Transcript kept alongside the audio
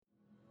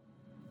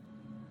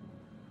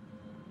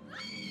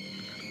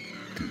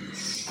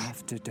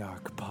After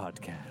Dark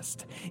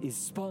podcast is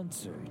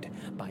sponsored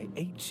by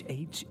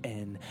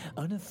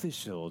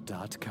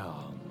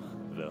HHNUnofficial.com,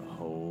 the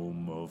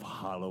home of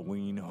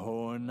Halloween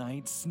Horror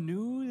Nights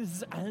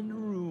news and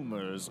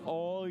rumors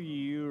all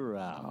year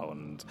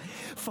round.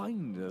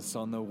 Find us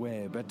on the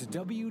web at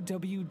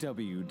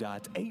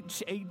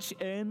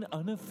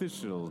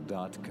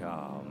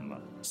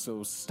www.hhnunofficial.com.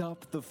 So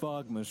stop the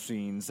fog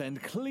machines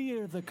and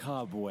clear the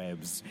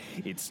cobwebs.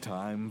 It's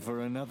time for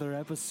another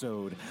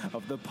episode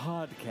of the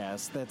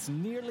podcast that's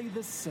nearly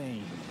the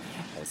same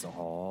as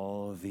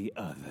all the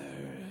others.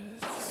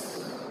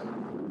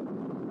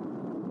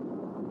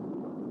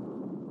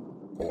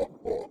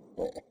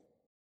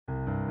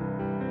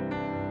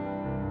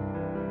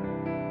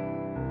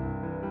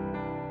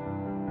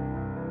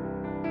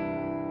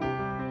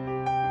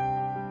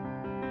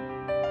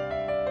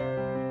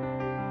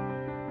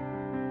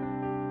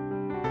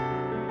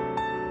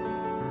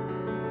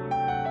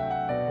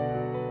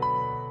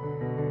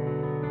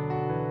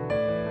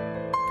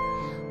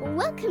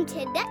 Welcome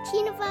to That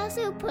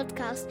Universal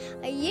Podcast,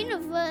 a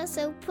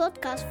universal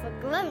podcast for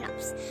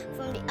grown-ups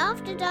from the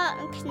After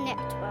Dark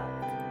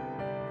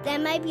Network. There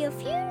may be a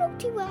few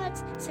naughty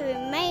words, so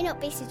it may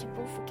not be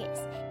suitable for kids.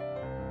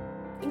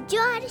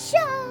 Enjoy the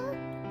show!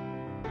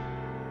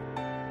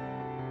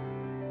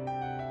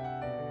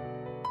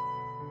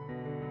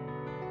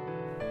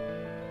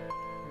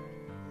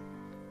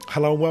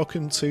 Hello and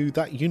welcome to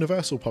That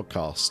Universal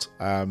Podcast.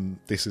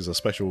 This is a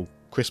special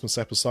Christmas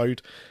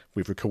episode.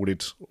 We've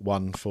recorded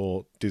one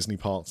for Disney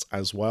Parks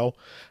as well,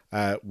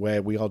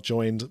 where we are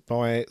joined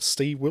by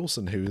Steve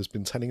Wilson, who has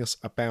been telling us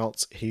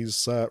about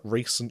his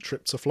recent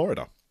trip to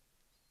Florida.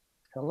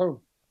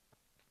 Hello.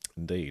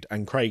 Indeed.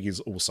 And Craig is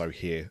also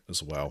here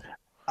as well.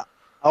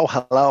 Oh,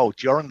 hello.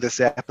 During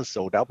this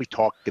episode, I'll be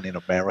talking in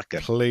American.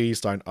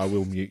 Please don't. I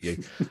will mute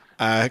you.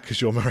 Because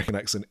your American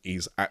accent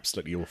is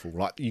absolutely awful.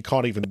 Like, you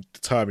can't even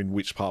determine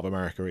which part of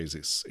America it is.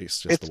 It's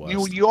just the worst. It's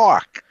New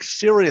York.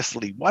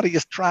 Seriously, what are you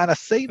trying to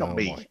say to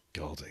me? Oh, my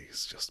God.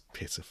 It's just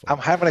pitiful. I'm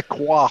having a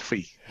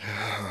coffee.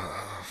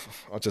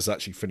 I just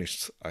actually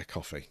finished a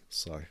coffee,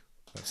 so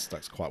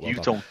that's quite well you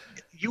done.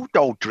 You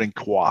don't drink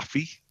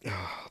coffee.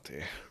 Oh,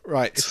 dear.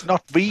 Right. It's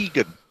not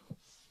vegan.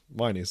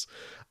 Mine is.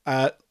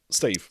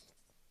 Steve.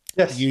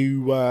 Yes.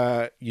 You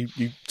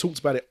talked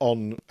about it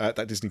on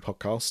that Disney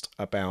podcast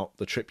about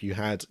the trip you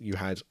had. You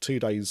had 2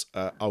 days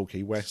at Old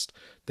Key West,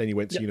 then you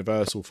went to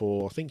Universal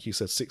for, I think you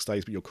said 6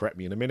 days, but you'll correct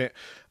me in a minute,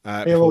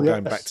 before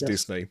going back to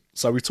Disney.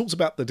 So we've talked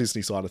about the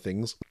Disney side of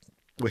things.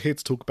 We're here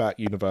to talk about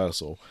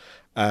Universal.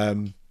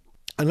 And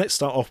let's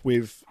start off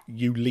with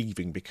you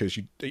leaving, because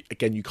you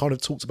kind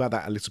of talked about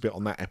that a little bit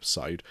on that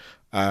episode.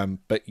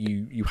 But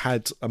you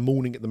had a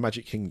morning at the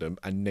Magic Kingdom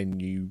and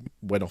then you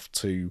went off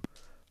to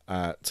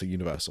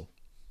Universal.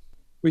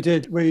 We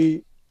did.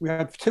 We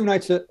had 2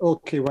 nights at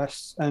Old Key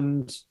West,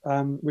 and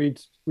we'd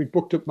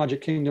booked up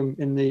Magic Kingdom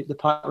in the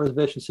park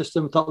reservation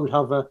system. Thought we'd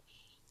have a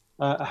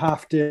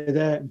half day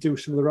there and do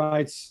some of the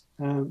rides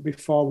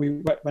before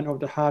we went over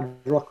to Hard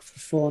Rock for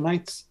 4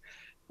 nights.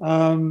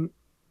 And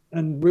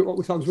what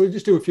we thought was we'd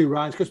just do a few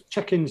rides, because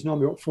check-in's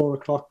normally at 4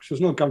 o'clock, so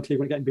there's no guarantee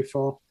we're going to get in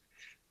before.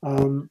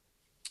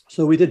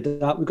 So we did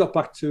that. We got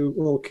back to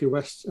Old Key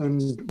West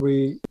and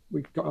we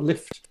got a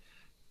lift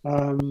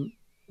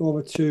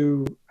over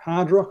to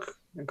Hard Rock.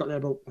 I got there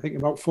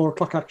about 4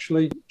 o'clock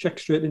actually, checked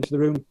straight into the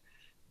room.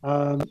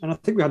 And I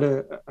think we had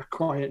a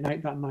quiet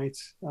night that night.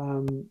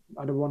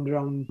 Had a wander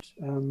around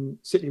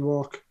City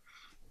Walk,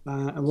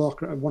 and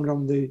wander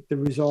around the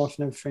resort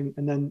and everything,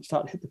 and then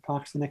start to hit the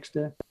parks the next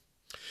day.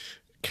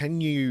 Can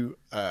you,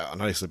 I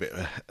know it's a bit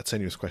of a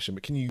tenuous question,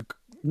 but can you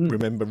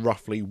remember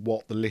roughly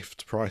what the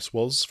lift price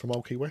was from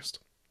Old Key West?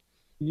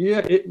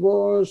 Yeah, it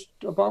was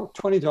about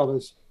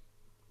 $20.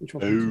 Which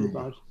wasn't too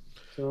bad.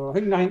 So I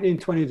think $19,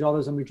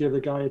 $20, and we gave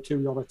the guy a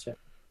 $2 tip.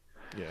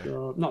 Yeah.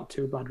 So not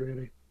too bad,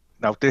 really.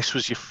 Now, this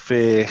was your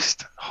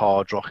first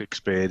Hard Rock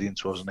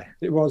experience, wasn't it?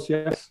 It was,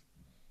 yes.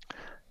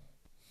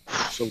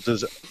 So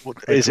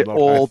is it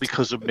all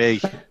because of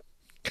me?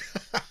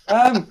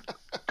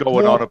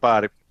 Going on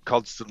about it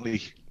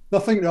constantly.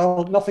 Nothing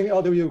to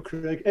do with you,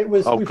 Craig. It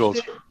was. Oh, good.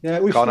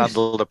 Can't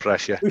handle the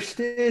pressure. We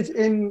stayed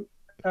in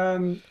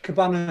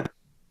Cabana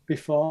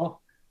before.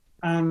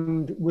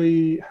 And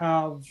we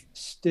have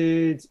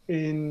stayed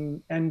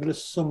in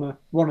Endless Summer,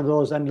 one of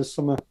those Endless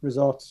Summer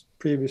resorts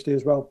previously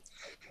as well.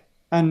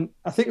 And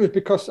I think it was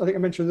because, I think I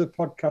mentioned in the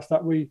podcast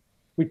that we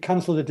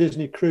cancelled a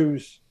Disney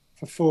cruise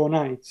for 4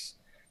 nights.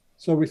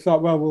 So we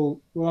thought, well,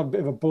 we'll have a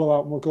bit of a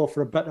blowout and we'll go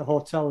for a better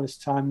hotel this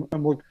time.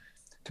 And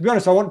to be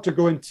honest, I wanted to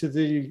go into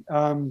the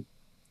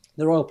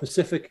Royal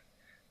Pacific.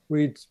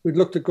 We'd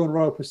looked at going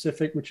Royal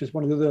Pacific, which is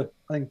one of the other,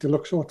 I think,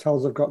 deluxe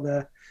hotels I've got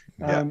there.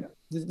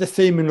 The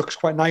theming looks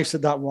quite nice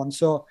at that one.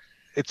 So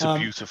it's a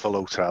beautiful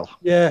hotel.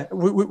 Yeah,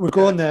 we're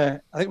going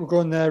there. I think we're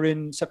going there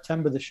in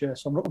September this year.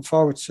 So I'm looking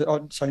forward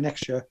to,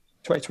 next year,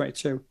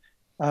 2022.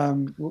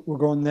 We're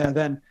going there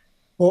then.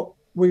 But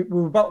we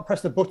were about to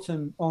press the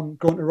button on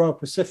going to Royal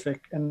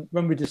Pacific. And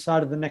when we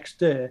decided the next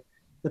day,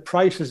 the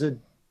prices had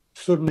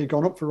suddenly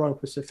gone up for Royal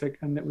Pacific,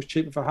 and it was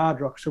cheaper for Hard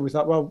Rock. So we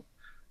thought, well,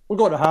 we'll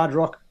go to Hard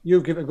Rock.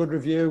 You give it a good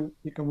review.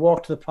 You can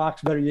walk to the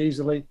parks very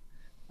easily,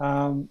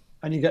 and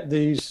you get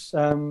these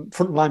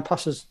frontline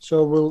passes.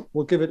 So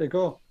we'll give it a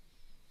go.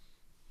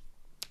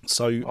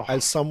 So,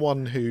 as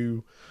someone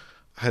who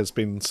has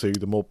been to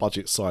the more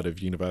budget side of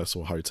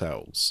Universal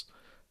hotels,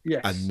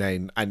 yes, and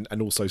then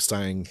and also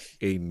staying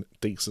in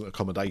decent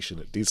accommodation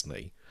at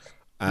Disney,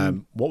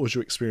 what was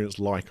your experience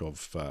like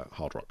of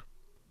Hard Rock?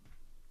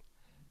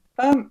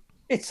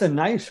 It's a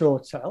nice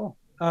hotel.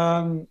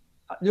 The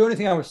only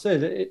thing I would say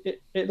is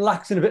it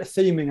lacks in a bit of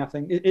theming. I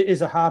think it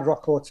is a Hard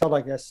Rock hotel,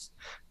 I guess.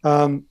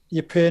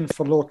 You're paying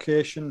for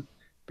location,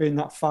 being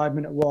that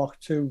 5-minute walk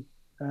to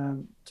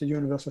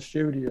Universal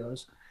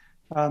Studios.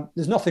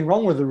 There's nothing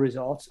wrong with the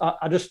resorts.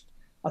 I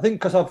think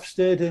because I've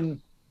stayed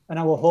in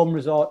our home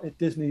resort at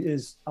Disney,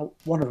 is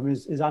one of them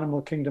is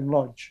Animal Kingdom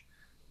Lodge.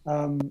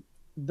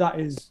 That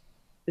is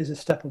a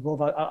step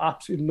above. I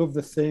absolutely love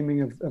the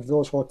theming of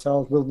those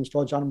hotels, Wilderness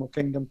Lodge, Animal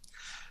Kingdom.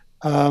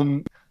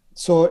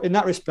 So in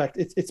that respect,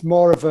 it's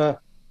more of a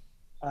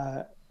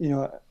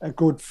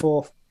good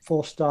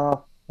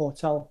 4-star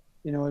hotel.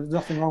 There's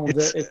nothing wrong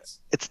with it.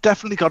 It's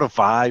definitely got a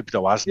vibe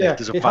though, hasn't it?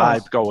 There's a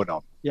vibe going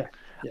on. Yeah.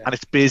 And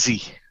it's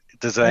busy.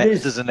 There's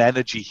an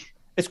energy.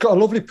 It's got a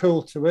lovely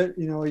pool to it.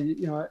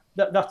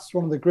 That's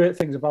one of the great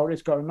things about it.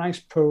 It's got a nice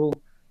pool.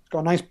 It's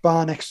got a nice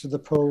bar next to the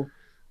pool.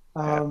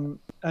 And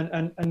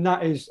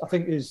that is, I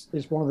think, is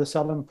one of the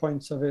selling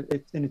points of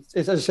it. It's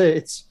as I say,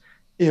 it's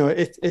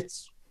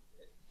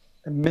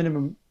a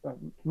maximum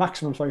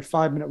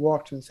 5-minute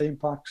walk to the theme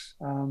parks,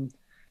 and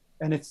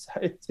it's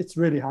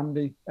really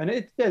handy.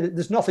 And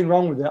there's nothing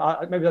wrong with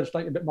it. Maybe I just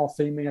like a bit more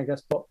theming, I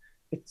guess, but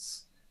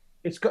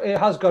it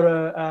has got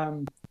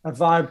a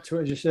vibe to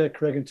it, as you say,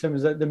 Craig, in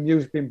terms of the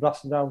music being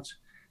blasted out,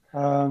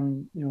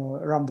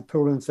 around the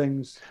pool and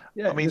things.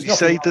 Yeah, I mean, you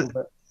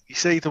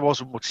say there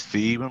wasn't much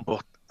theming,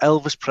 but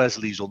Elvis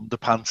Presley's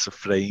underpants are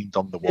framed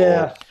on the wall.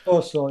 Yeah,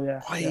 also,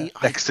 yeah.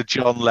 Next to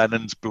John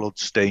Lennon's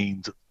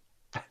blood-stained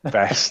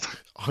vest.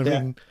 I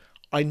mean,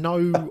 I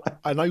know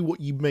what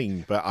you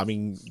mean, but I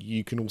mean,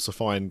 you can also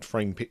find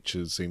framed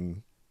pictures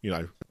in,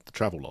 the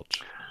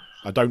Travelodge.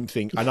 I don't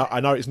think I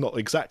know it's not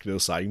exactly the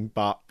same,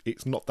 but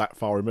it's not that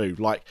far removed.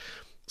 Like,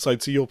 so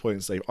to your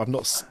point, Steve, I've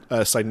not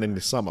stayed in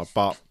this summer,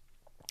 but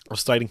I've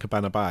stayed in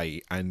Cabana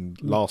Bay,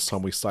 and last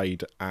time we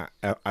stayed at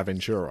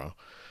Aventura,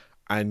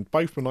 and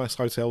both were nice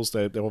hotels.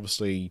 They're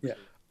obviously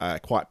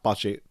quite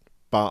budget,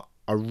 but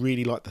I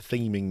really like the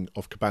theming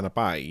of Cabana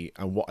Bay,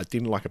 and what I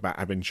didn't like about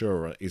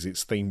Aventura is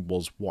its theme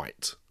was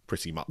white,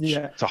 pretty much.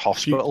 Yeah, it's a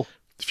hospital.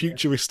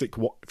 Futuristic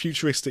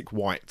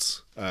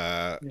white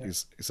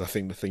is I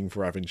think the theme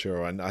for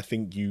Aventura, and I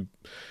think you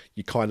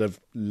kind of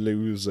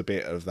lose a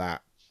bit of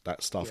that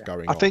stuff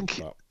going on.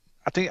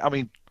 I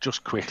mean,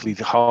 just quickly,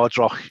 the Hard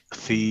Rock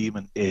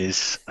theme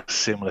is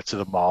similar to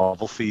the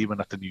Marvel theme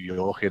at the New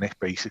York, in it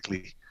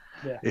basically.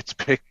 Yeah. It's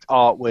picked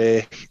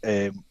artwork,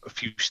 a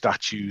few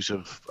statues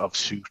of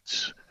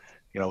suits.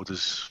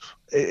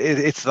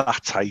 It's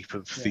that type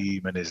of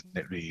theme, isn't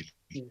it, really?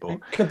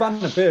 But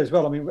Cabana Bay as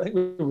well. I mean, I think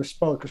we were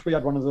spoiled because we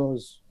had one of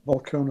those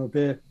Volcano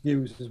Bay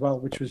views as well,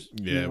 which was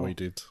we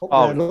did.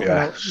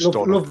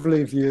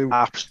 Lovely view,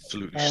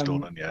 absolutely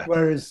stunning. Yeah.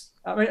 Whereas,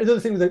 I mean, another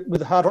thing with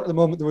the Hard Rock at the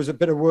moment, there was a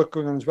bit of work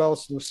going on as well.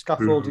 So there was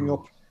scaffolding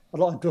up, a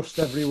lot of dust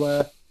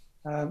everywhere.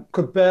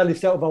 Could barely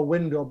see out of our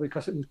window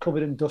because it was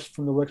covered in dust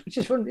from the works, which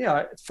is fun.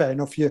 Yeah, fair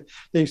enough.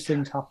 These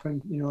things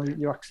happen.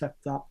 You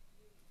accept that.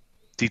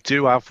 They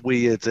do have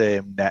weird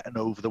netting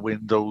over the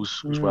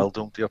windows as well,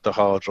 don't they, at the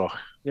Hard Rock?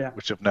 Yeah.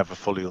 Which I've never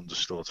fully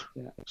understood.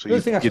 Yeah. So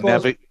you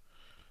never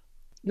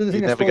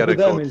get a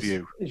good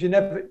view. Is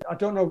I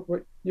don't know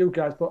what you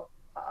guys, but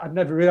I've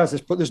never realised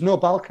this, but there's no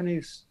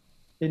balconies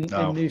in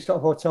these sort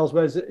of hotels.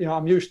 Whereas,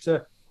 I'm used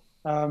to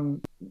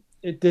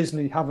at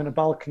Disney having a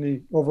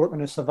balcony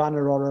overlooking a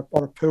savannah or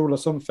a pool or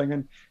something,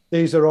 and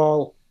these are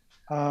all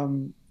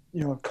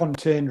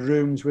contained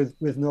rooms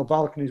with no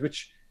balconies,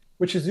 which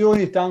is the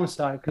only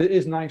downside, because it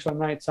is nice on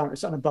night time to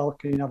sit on a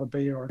balcony and have a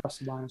beer or a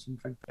glass of wine or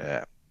something.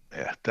 Yeah,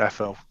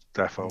 defo.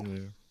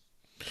 Yeah.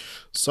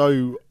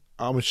 So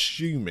I'm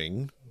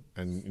assuming,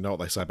 and you know what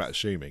they say about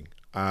assuming,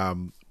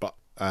 but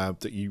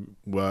that you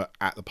were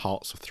at the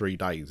parks for 3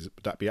 days.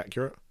 Would that be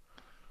accurate?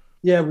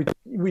 Yeah,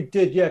 we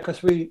did. Yeah,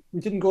 because we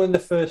didn't go in the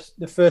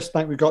first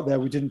night we got there.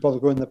 We didn't bother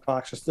going in the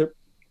parks because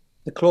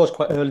they closed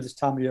quite early this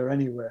time of year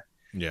anyway.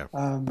 Yeah.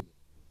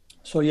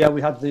 So yeah,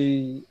 we had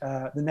the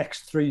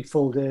next 3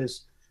 full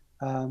days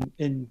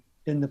in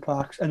the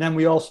parks, and then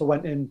we also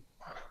went in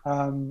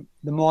the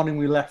morning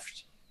we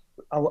left.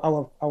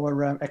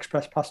 Our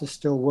express passes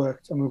still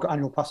worked, and we've got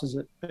annual passes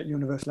at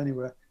Universal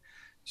anyway.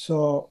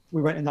 So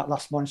we went in that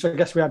last morning. So I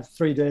guess we had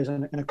 3 days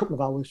and a couple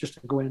of hours just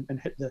to go in and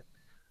hit the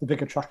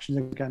big attractions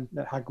again,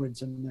 at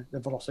Hagrid's and the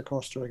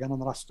Velocicoaster again on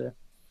the last day.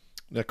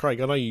 Now,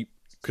 Craig, I know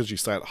because you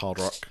stay at Hard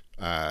Rock,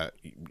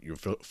 you're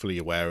fully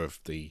aware of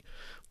the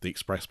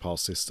Express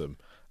Pass system.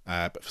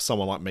 But for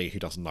someone like me who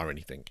doesn't know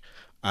anything,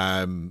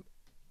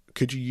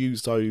 could you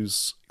use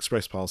those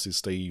Express Passes,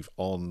 Steve,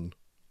 on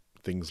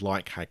things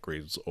like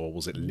Hagrid's, or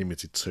was it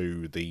limited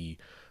to the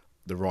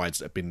rides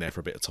that have been there for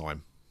a bit of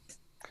time?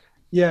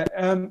 Yeah,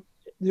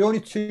 the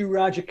only two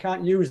rides you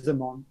can't use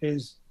them on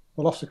is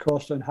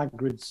Velocicoaster and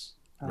Hagrid's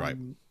Right.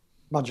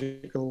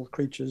 Magical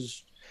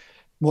Creatures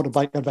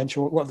Motorbike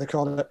Adventure, what they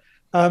call it.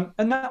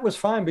 And that was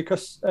fine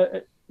because,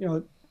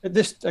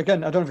 this,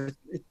 again, I don't know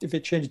if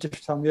it changed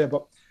different time of year,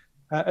 but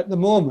at the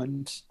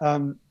moment,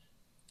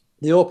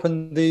 they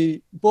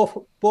open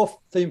both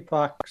theme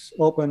parks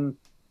open,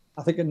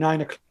 I think, at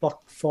 9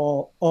 o'clock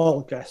for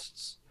all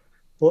guests.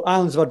 But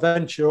Islands of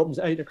Adventure opens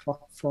at 8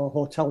 o'clock for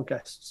hotel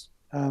guests,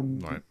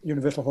 Right.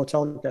 Universal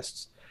hotel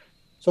guests.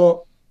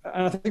 So,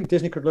 and I think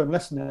Disney could learn a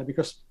lesson there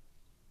because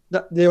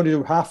they only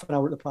do half an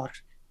hour at the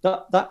parks.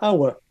 That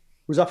hour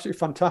was absolutely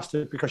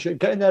fantastic because you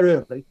get in there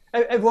early.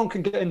 Everyone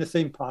can get in the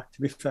theme park,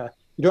 to be fair.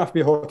 You don't have to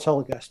be a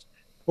hotel guest.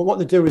 But what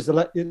they do is they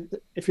let you,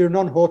 if you're a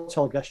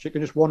non-hotel guest, you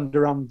can just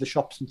wander around the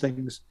shops and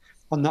things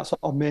on that sort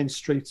of main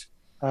street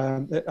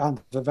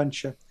and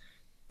Adventure.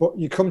 But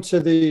you come to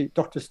the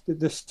Dr.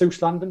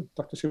 Seuss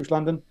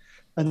Landing,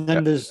 and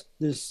then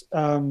there's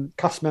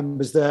cast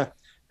members there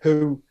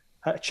who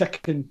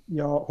check in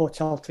your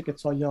hotel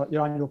tickets or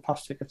your annual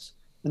pass tickets,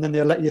 and then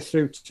they'll let you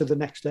through to the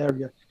next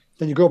area.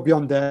 Then you go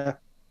beyond there,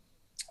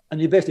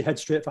 and you basically head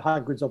straight for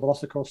Hagrid's or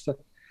Velocicoaster.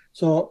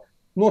 So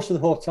most of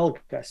the hotel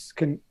guests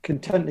can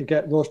tend to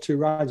get those two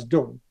rides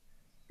done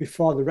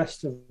before the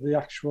rest of the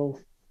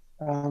actual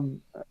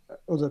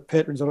other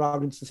patrons are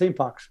allowed into the theme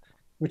parks,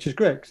 which is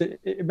great because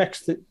it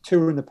makes the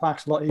tour in the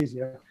parks a lot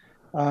easier.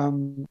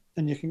 And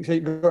you can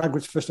go to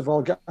Hagrid's first of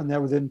all, get in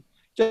there within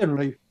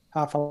generally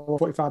half hour,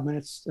 45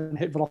 minutes, and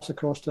hit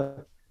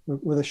Velocicoaster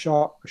with a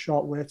short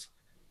wait.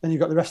 Then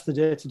you've got the rest of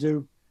the day to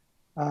do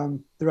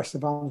the rest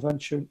of our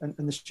adventure and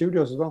the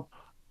studios as well.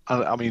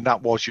 I mean,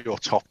 that was your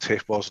top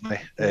tip, wasn't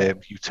it?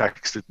 You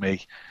texted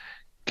me,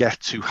 get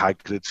to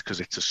Hagrid's because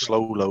it's a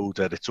slow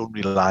loader, it's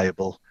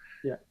unreliable.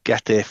 Yeah.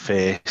 Get there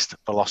first.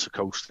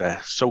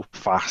 Velocicoaster, so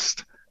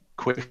fast,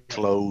 quick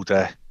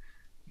loader,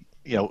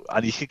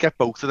 and you could get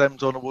both of them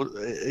done.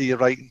 Are you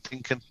right in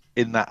thinking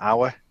in that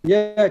hour?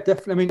 Yeah,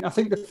 definitely. I mean, I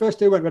think the first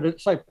day we had a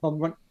side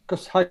problem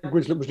because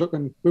Hagrid's was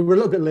looking. We were a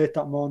little bit late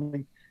that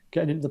morning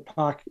getting into the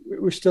park.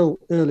 It was still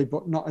early,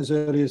 but not as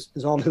early as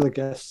all the other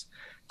guests.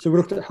 So we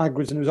looked at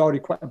Hagrid's and there was already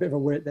quite a bit of a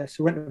wait there.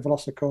 So we went to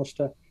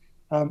Velocicoaster.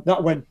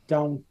 That went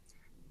down,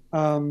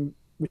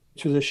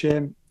 which was a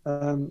shame.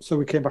 So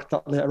we came back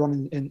that later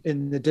on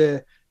in the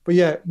day. But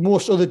yeah,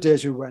 most other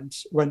days we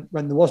went when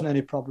there wasn't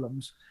any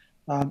problems.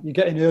 You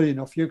get in early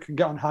enough, you can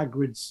get on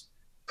Hagrid's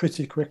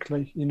pretty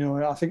quickly.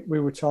 I think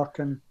we were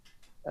talking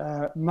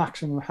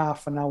maximum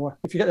half an hour.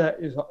 If you get there,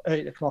 it's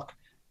 8 o'clock,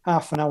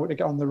 half an hour to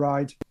get on the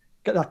ride,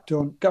 get that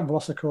done, get on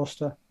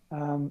Velocicoaster.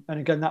 And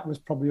again, that was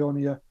probably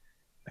only a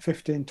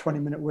 15,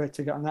 20-minute wait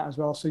to get on that as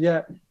well. So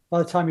yeah, by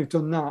the time you've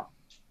done that,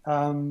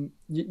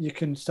 you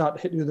can start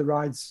to hit the other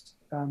rides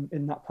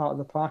in that part of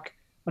the park.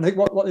 And I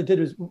think what they did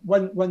is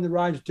when the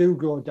rides do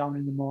go down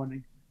in the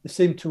morning, they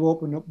seem to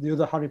open up the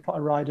other Harry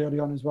Potter ride early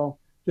on as well,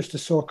 just to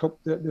soak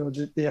up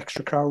the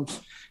extra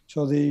crowds.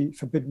 So the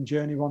Forbidden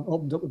Journey one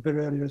opened up a bit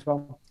earlier as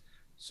well.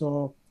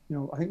 So,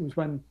 I think it was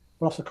when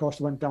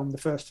Velocicoaster went down the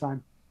first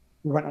time,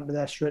 we went under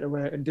there straight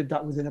away and did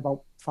that within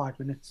about 5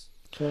 minutes.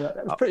 So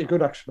that was pretty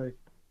good, actually.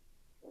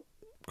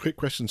 Quick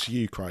question to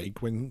you, Craig.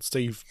 When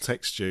Steve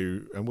texted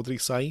you, and what did he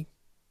say?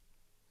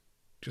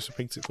 Just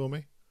repeat it for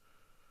me.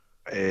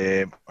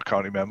 I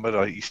can't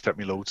remember. He sent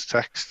me loads of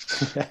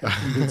texts.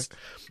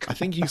 I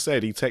think he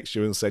said he texted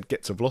you and said,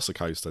 get to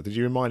Velocicoaster. Did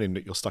you remind him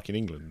that you're stuck in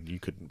England and you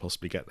couldn't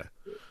possibly get there?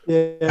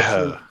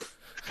 Yeah.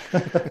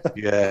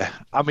 Yeah.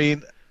 I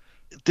mean,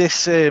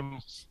 this...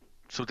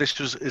 So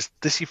is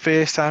this your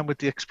first time with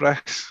the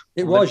Express?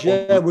 It was,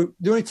 yeah.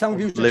 The only time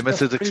we've used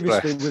Limited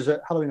previously was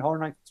at Halloween Horror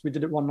Nights. We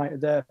did it one night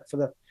there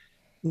for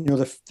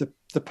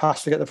the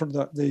pass to get from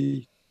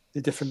the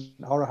different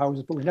horror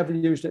houses, but we never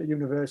used it at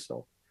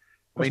Universal.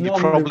 I mean, it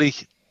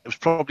was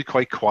probably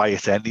quite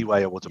quiet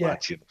anyway, I would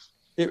imagine.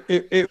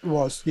 It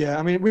was, yeah.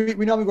 I mean, we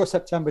normally go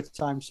September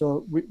time,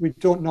 so we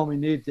don't normally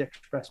need the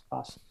Express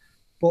pass,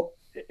 but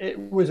it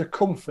was a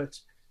comfort.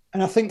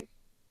 And I think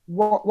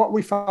what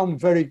we found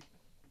very,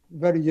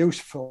 very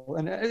useful,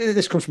 and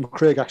this comes from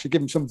Craig, actually,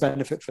 give him some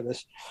benefit for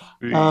this.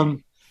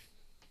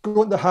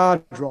 Going to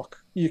Hard Rock,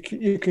 you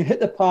can hit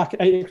the park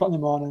at 8 o'clock in the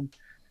morning.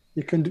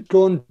 You can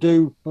go and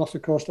do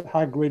Velocicoaster,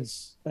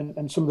 Hagrid's,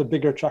 and some of the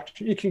bigger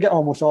attractions. You can get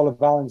almost all of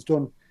Valens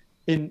done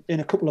in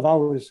a couple of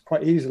hours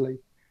quite easily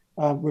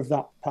with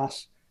that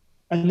pass,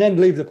 and then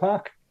leave the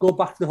park, go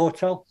back to the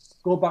hotel,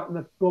 go back to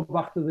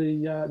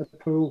the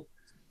pool,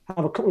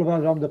 have a couple of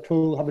hours around the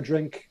pool, have a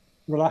drink,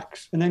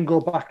 relax, and then go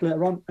back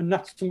later on. And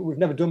that's something we've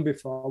never done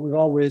before. We've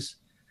always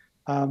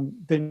been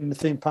in the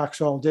theme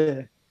parks all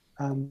day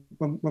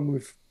when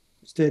we've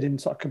stayed in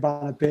sort of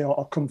Cabana Bay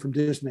or come from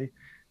Disney.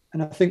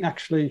 And I think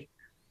actually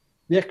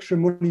the extra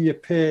money you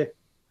pay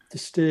to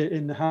stay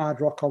in the Hard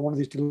Rock or one of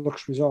these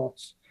deluxe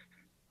resorts,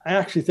 I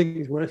actually think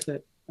is worth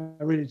it.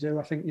 I really do.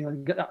 I think,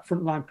 get that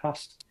frontline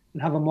pass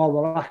and have a more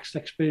relaxed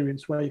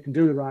experience where you can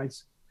do the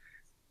rides.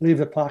 leave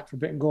the park for a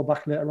bit and go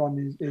back later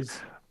on is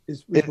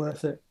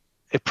worth it.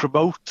 It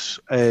promotes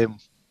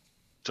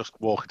just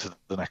walking to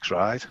the next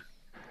ride.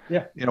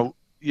 Yeah. You know,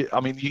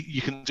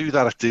 you can do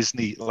that at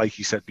Disney, like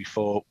you said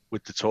before,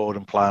 with the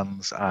touring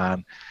plans,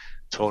 and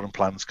touring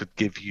plans could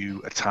give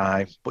you a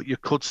time, but you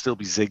could still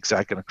be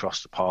zigzagging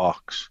across the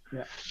parks.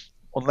 Yeah.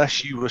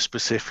 Unless you were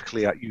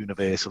specifically at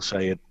Universal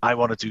saying, I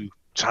want to do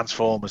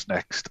Transformers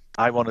next,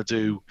 I want to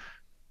do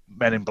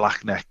Men in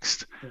Black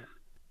next. Yeah.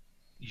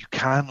 You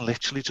can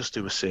literally just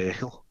do a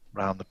circle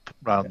around the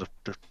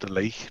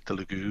lake, the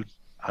lagoon,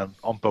 and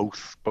on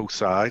both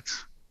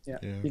sides. Yeah,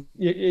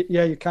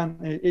 you can.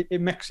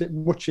 It makes it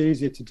much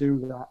easier to do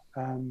that.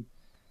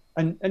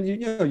 And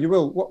you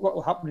will. What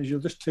will happen is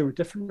you'll just do it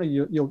differently.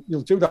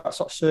 You'll do that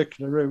sort of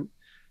circular route,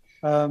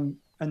 and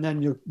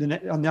then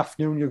on the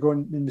afternoon you're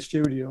going in the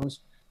studios,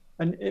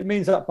 and it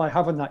means that by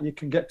having that you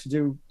can get to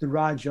do the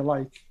rides you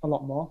like a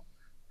lot more,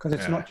 because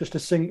it's not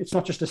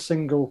just a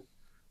single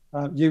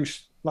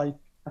use like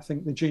I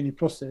think the Genie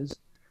Plus is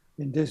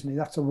in Disney.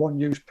 That's a one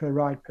use per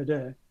ride per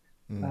day.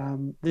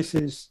 This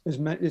is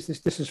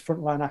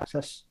frontline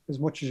access as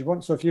much as you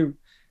want. So if you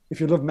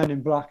love Men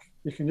in Black,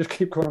 you can just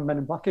keep going on Men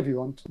in Black if you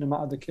want, no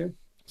matter the queue.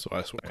 So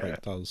that's what Craig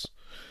does.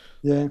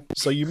 Yeah.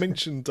 So you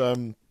mentioned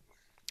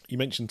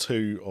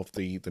two of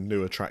the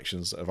new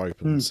attractions that have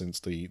opened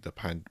since the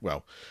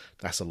well,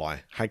 that's a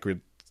lie.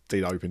 Hagrid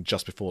did open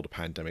just before the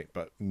pandemic,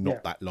 but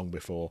not that long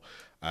before.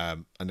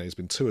 And there's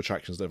been two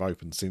attractions that have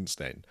opened since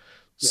then.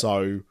 Yeah.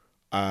 So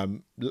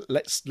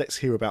let's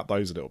hear about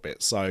those a little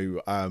bit.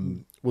 So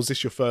was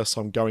this your first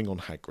time going on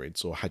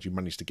Hagrid's, or had you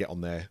managed to get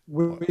on there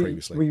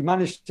previously? We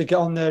managed to get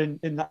on there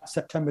in that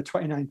September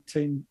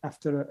 2019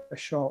 after a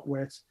short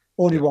wait,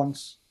 only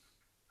once.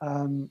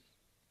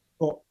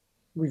 But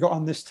we got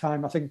on this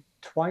time, I think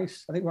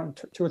twice. I think we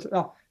went two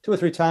or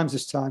three times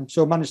this time.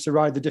 So I managed to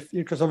ride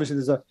because obviously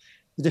there's the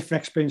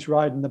different experience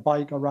riding the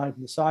bike or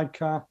riding the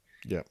sidecar.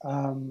 Yeah.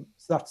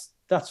 So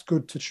that's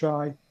good to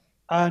try.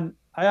 And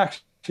I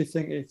actually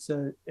think it's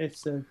a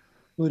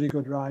bloody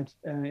good ride.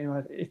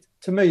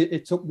 To me,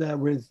 it's up there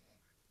with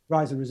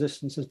Rise of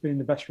Resistance as being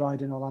the best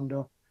ride in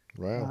Orlando.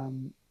 Wow.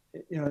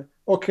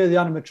 Okay, the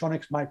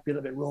animatronics might be a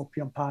little bit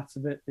ropey on parts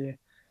of it, the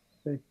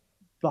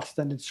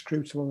blast-ended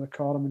screws, what they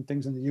call them, and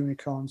things, and the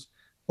unicorns.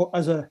 But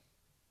as a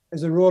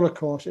roller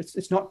coaster,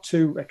 it's not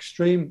too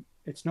extreme.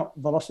 It's not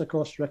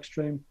Velocicoaster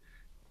extreme.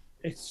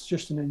 It's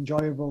just an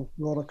enjoyable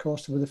roller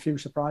coaster with a few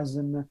surprises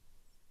in there.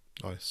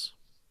 Nice.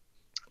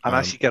 And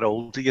as you get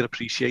older, you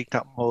appreciate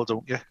that more,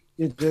 don't you?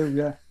 You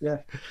do, yeah.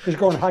 Because you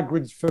go on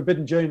Hagrid's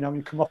Forbidden Journey now, and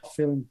you come off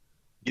feeling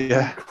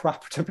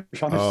crap, to be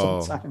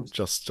honest, sometimes.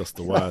 Just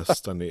the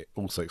worst. And it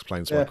also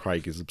explains why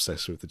Craig is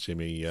obsessed with the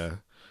Jimmy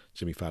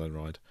Fallon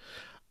ride.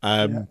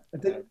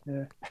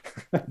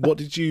 What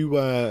did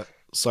you...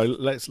 so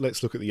let's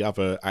look at the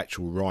other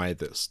actual ride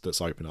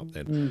that's open up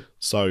then.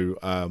 So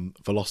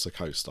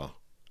Velocicoaster,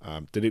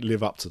 did it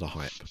live up to the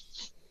hype?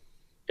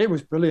 It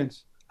was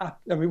brilliant. I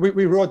mean,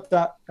 we rode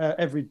that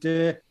every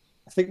day.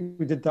 I think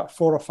we did that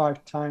 4 or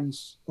 5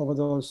 times over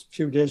those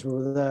few days we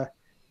were there.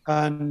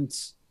 And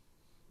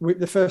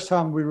the first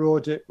time we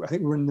rode it, I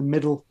think we were in the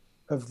middle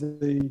of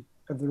the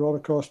roller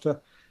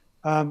coaster.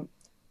 And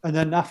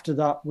then after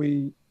that,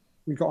 we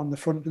got on the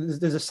front.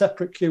 There's a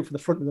separate queue for the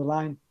front of the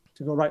line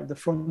to go right at the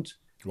front.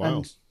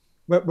 Wow.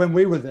 And when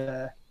we were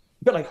there,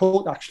 a bit like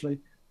Holt actually,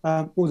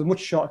 it was a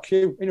much shorter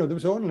queue. There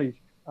was only,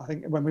 I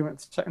think, when we went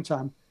the second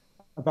time,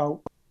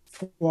 about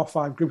 4 or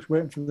 5 groups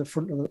waiting for the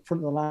front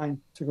of the line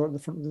to go to the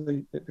front of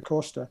the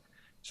coaster.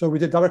 So we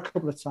did that a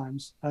couple of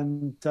times,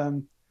 and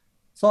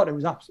thought it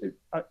was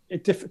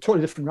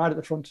totally different ride at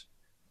the front.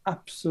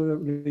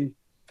 Absolutely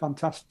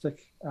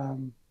fantastic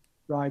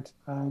ride.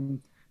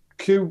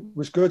 Queue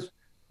was good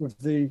with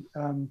the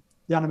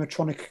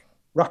animatronic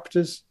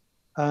raptors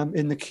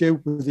in the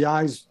queue with the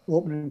eyes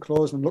opening and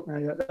closing and looking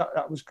at you.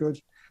 That was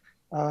good.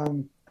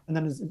 And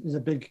then there's a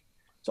big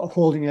sort of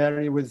holding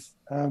area with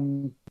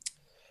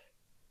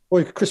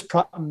Chris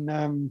Pratt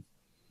and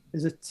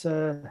is it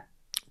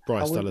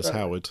Bryce Dallas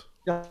Howard?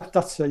 Yeah,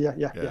 that's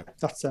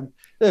that's a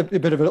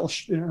bit of a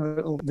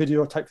little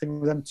video type thing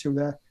with them two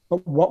there.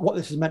 But what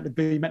this is meant to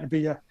be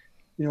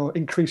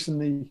increasing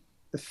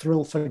the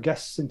thrill for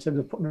guests in terms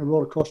of putting a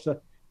roller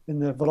coaster in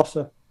the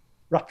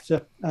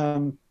Velociraptor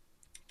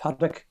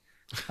paddock.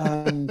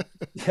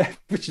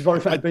 Which is what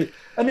it's meant to be.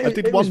 And I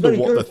did wonder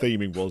what the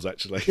theming was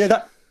actually.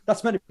 Yeah,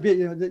 that's meant to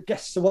be. The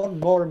guests are wanting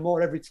more and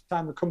more every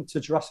time they come to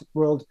Jurassic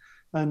World,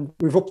 and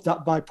we've upped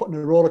that by putting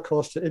a roller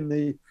coaster in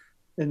the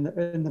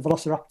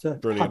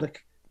Velociraptor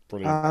paddock.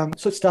 Brilliant.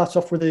 So it starts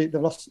off with the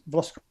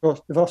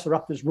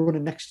Velociraptors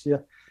running next to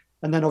you,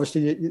 and then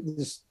obviously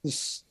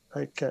there's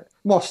like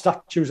more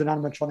statues and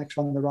animatronics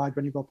on the ride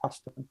when you go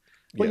past them.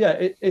 But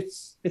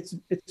it's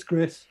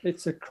great.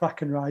 It's a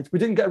cracking ride. We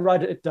didn't get a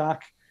ride at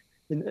dark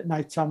at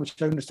night time,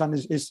 which I understand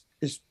is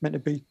meant to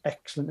be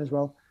excellent as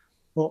well.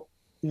 But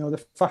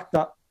the fact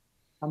that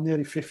I'm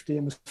nearly 50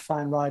 and was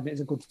fine riding it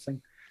is a good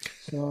thing.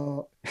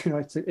 So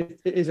it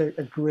is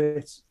a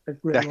great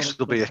Next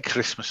will be a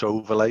Christmas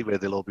overlay where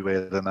they'll all be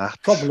wearing that.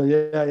 Probably,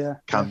 yeah.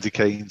 Candy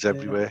canes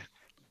everywhere.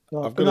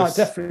 So, I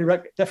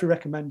definitely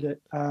recommend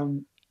it.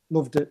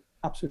 Loved it,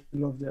 absolutely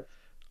loved it.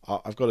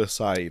 I've got to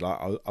say, like,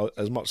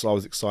 as much as I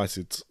was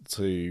excited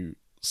to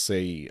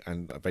see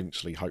and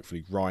eventually,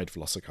 hopefully, ride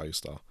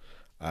Velocicoaster,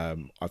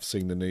 I've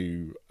seen the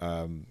new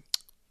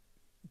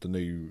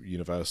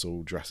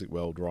Universal Jurassic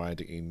World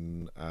ride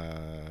in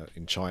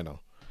China,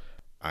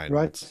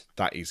 and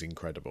that is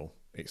incredible.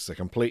 It's a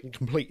complete.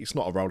 It's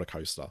not a roller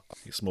coaster.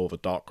 It's more of a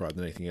dark ride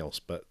than anything else.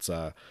 But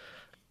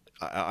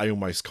I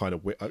almost kind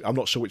of. I'm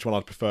not sure which one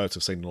I'd prefer to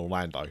have seen in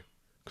Orlando,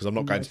 because I'm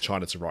not going to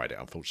China to ride it,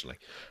 unfortunately.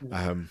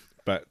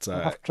 But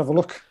I'll have to have a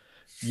look.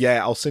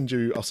 Yeah, I'll send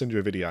you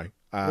a video.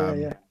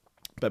 Yeah.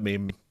 But me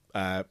and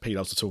Pete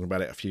were talking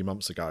about it a few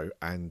months ago,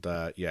 and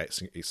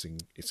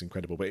it's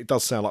incredible. But it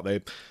does sound like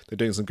they're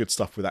doing some good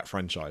stuff with that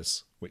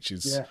franchise, which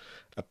is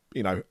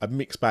a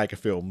mixed bag of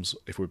films,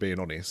 if we're being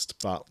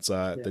honest. But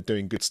they're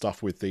doing good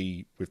stuff with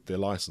the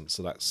license,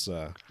 so that's.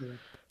 I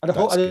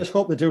just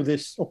hope they do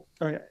this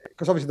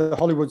because obviously the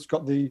Hollywood's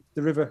got the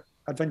River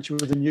Adventure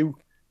with the new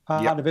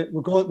part of it.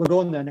 We're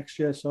going there next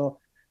year, so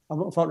I'm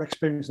looking forward to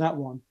experiencing that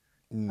one.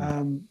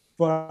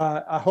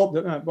 But I hope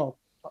that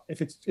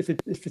if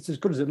it's as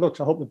good as it looks,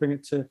 I hope they bring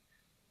it to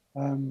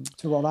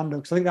Orlando,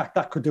 because I think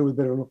that could do with a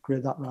bit of an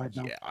upgrade, that ride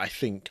now. Yeah, I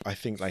think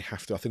they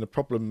have to. I think the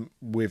problem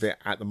with it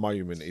at the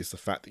moment is the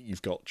fact that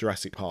you've got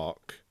Jurassic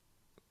Park,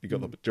 you've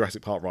got the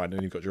Jurassic Park ride, and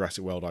then you've got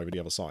Jurassic World over the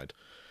other side.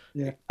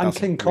 Yeah, and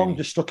King Kong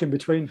just stuck in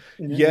between.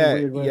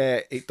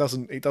 It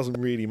doesn't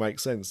really make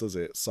sense, does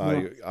it?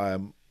 So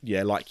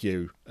like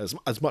you,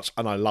 as much,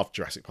 and I love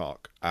Jurassic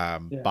Park,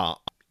 but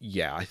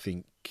I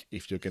think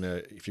if you're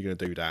gonna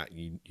do that,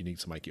 you need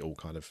to make it all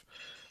kind of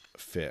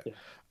fit.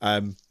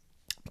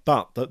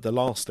 But the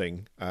last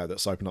thing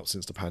that's opened up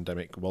since the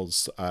pandemic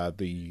was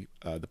the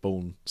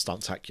Bourne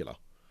Stuntacular.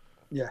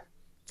 Yeah.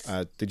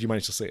 Did you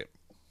manage to see it?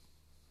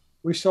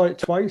 We saw it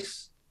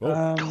twice.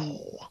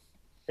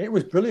 It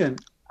was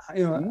brilliant.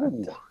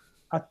 It's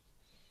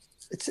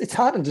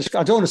hard to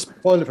describe. I don't want to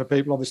spoil it for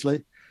people,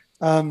 obviously,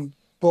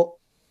 but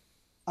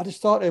I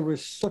just thought it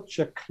was such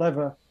a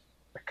clever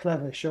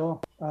show.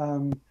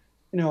 When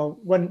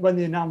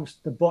they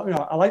announced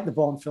I like the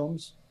Bourne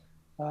films.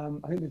 I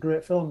think they're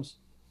great films.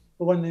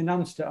 But when they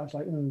announced it, I was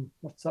like,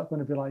 what's that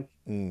going to be like?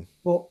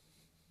 But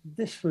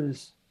this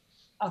was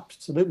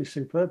absolutely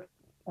superb.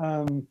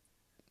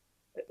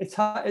 It's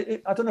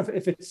hard. I don't know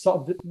if it's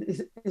sort of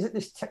is it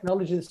this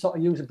technology that sort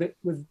of use a bit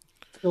with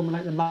filming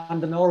like the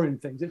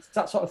Mandalorian things. It's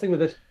that sort of thing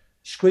with a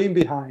screen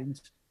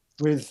behind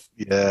with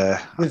I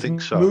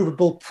think so.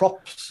 Movable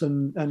props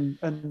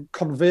and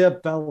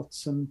conveyor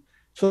belts, and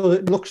so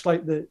it looks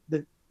like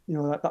that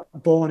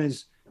Bourne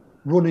is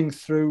running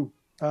through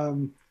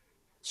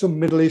some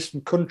Middle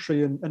Eastern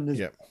country, and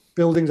there's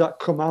buildings that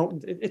come out.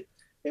 And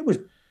it was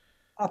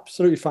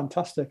absolutely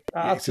fantastic.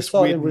 It's this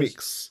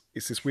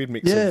weird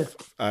mix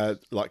of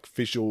like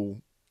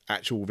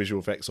actual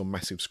visual effects on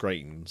massive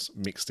screens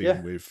mixed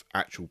in with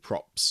actual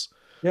props.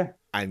 Yeah.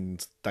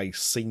 And they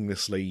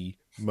seamlessly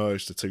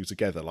merge the two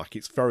together. Like,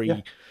 it's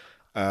very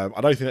I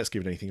don't think that's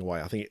giving anything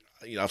away. I think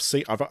I've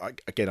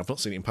not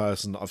seen it in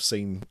person. I've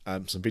seen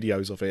some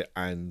videos of it,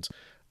 and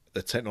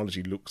the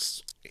technology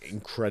looks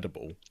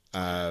incredible.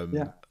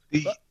 Go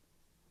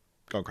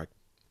on, Craig.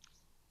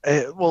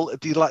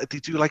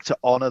 Did you like to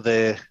honour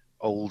their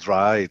old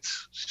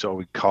rides? So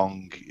with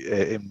Kong,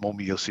 in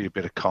Mummy, you'll see a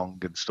bit of Kong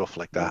and stuff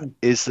like that.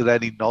 Is there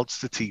any nods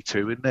to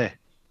T2 in there?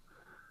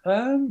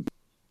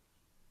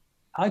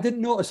 I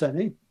didn't notice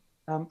any.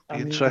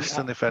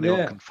 Interesting if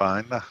anyone can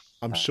find that.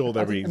 I'm sure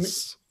there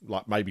is,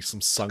 like, maybe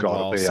some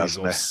sunglasses,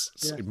 or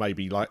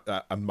maybe like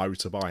a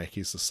motorbike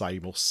is the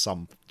same, or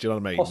some. Do you know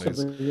what I mean?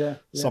 Possibly,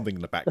 something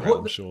in the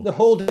background. I'm sure the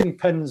holding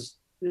pens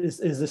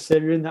is the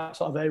series in that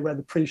sort of area where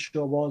the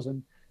pre-show was,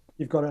 and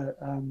you've got a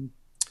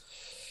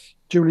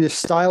Julia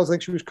Stiles, I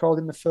think she was called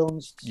in the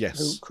films,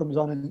 who comes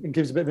on and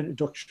gives a bit of an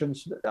introduction.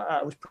 So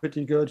that was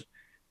pretty good.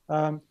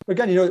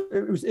 Again,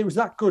 it was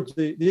that good.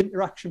 The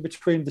interaction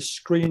between the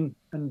screen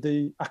and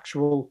the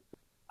actual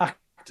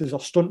actors or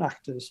stunt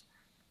actors.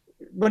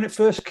 When it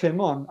first came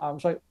on, I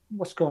was like,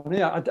 "What's going on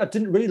here?" I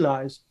didn't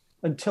realise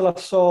until I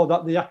saw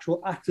that the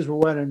actual actors were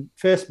wearing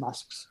face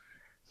masks,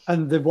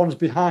 and the ones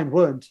behind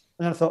weren't.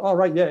 And I thought, "Oh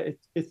right,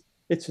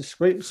 it's a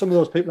screen. Some of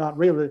those people aren't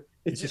real.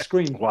 It's a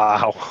screen."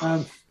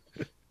 Wow.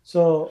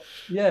 So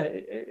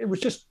it was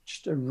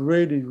just a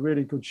really,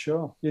 really good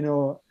show. We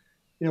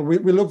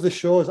love the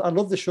shows. I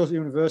love the shows at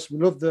Universal.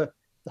 We love the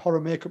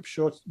horror makeup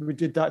shows. We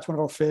did that. It's one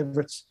of our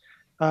favourites.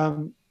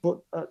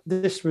 But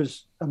this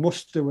was a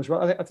must-do as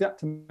well. I think that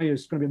to me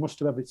is going to be a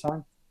must-do every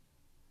time.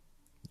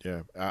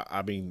 Yeah,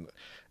 I mean,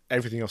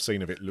 everything I've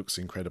seen of it looks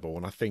incredible,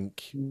 and I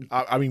think,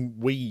 I mean,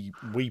 we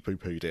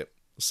poo-pooed it.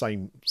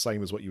 Same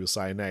as what you were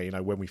saying there.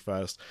 When we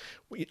first,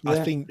 I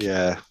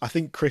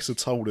think Chris had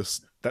told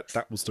us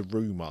that was the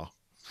rumor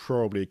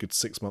probably a good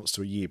 6 months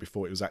to a year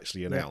before it was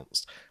actually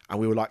announced, and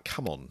we were like,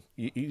 "Come on,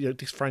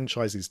 this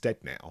franchise is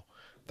dead now.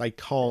 they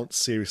can't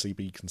seriously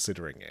be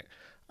considering it.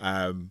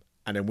 And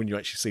then when you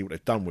actually see what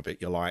they've done with it,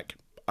 you're like,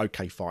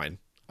 okay, fine,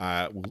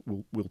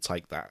 we'll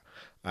take that.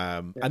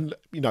 And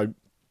you know,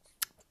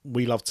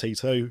 we love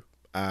T2.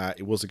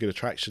 It was a good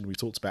attraction. We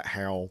talked about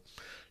how,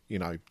 you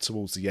know,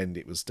 towards the end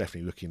it was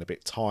definitely looking a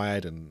bit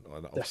tired, and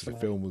obviously the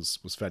film was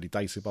fairly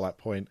dated by that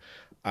point.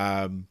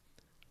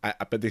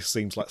 But this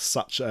seems like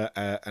such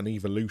an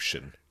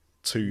evolution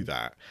to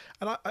that,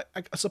 and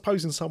I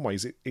suppose in some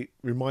ways it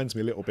reminds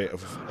me a little bit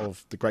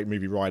of the Great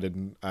Movie Ride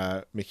and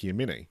Mickey and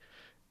Minnie,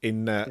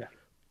 in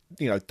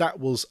you know, that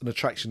was an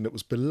attraction that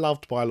was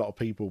beloved by a lot of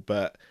people,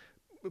 but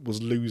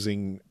was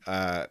losing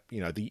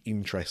you know, the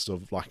interest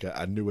of like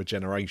a newer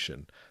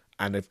generation,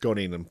 and they've gone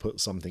in and put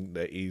something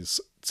that is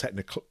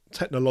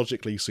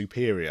technologically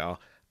superior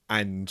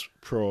and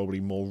probably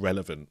more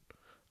relevant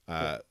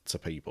to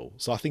people.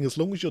 So I think as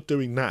long as you're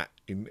doing that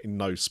in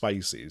those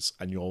spaces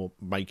and you're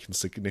making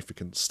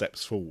significant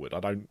steps forward,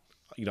 I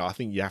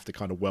think you have to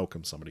kind of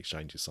welcome some of these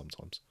changes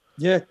sometimes.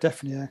 Yeah,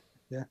 definitely.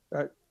 Yeah.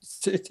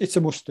 It's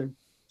a must do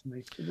to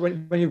me.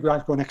 When you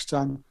guys go next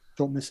time,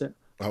 don't miss it.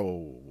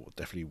 Oh,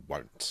 definitely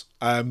won't.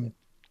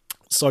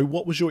 So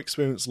what was your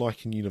experience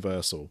like in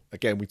Universal?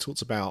 Again, we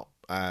talked about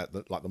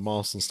the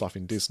masks and stuff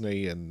in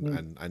Disney,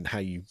 and how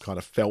you kind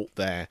of felt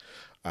there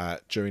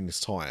during this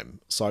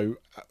time. So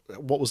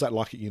what was that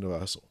like at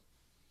Universal?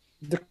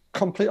 The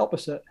complete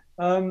opposite.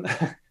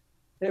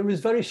 It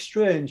was very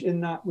strange in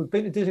that we've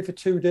been to Disney for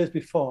 2 days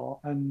before,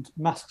 and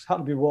masks had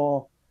to be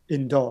worn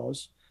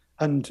indoors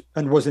and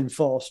was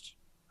enforced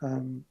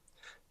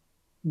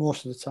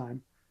most of the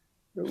time.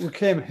 We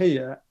came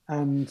here,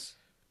 and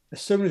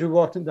as soon as we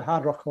walked into the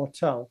Hard Rock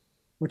Hotel,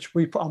 which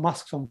we put our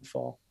masks on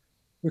for,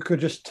 we could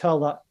just tell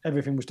that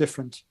everything was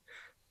different.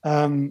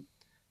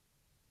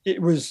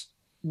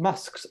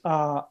 Masks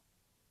are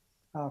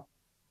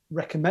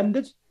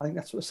recommended. I think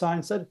that's what the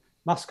sign said.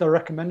 Masks are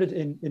recommended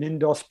in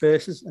indoor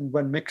spaces and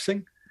when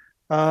mixing,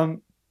 but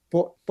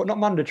not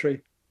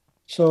mandatory.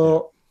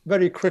 So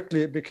very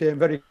quickly it became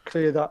very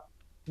clear that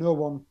no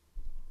one,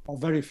 or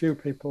very few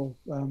people,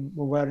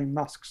 were wearing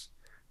masks,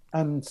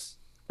 and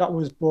that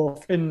was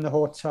both in the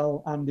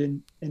hotel and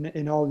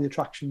in all the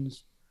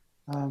attractions.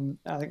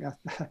 I think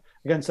I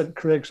again sent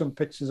Craig some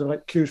pictures of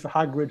like queues for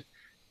Hagrid,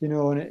 you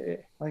know, and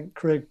I think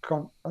Craig,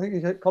 I think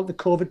he called it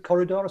the COVID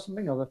corridor or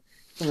something,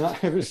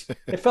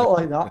 it felt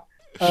like that.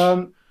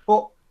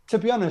 But to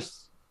be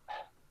honest,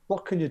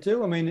 what can you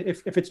do? I mean,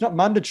 if it's not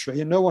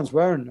mandatory and no one's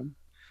wearing them,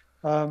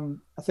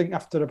 I think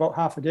after about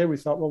half a day we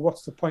thought, well,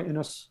 what's the point in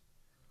us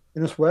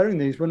wearing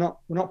these? We're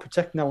not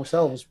protecting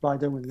ourselves by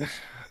doing this.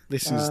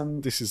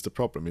 This is the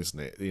problem, isn't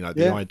it? You know,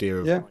 the idea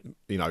of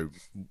you know,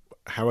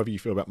 however you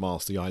feel about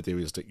masks, the idea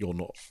is that you're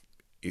not.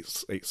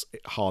 It's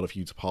harder for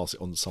you to pass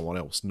it on to someone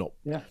else, not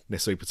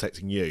necessarily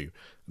protecting you.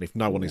 And if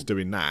no one is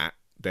doing that,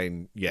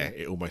 then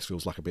it almost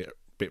feels like a bit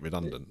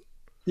redundant.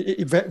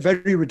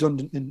 Very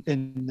redundant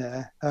in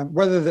there.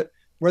 Whether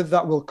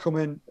that will come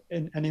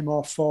in any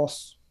more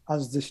force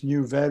as this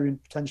new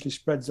variant potentially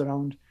spreads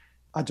around,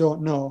 I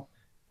don't know.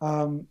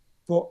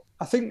 But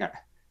I think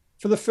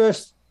for the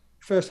first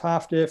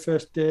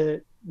first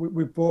day,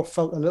 we both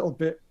felt a little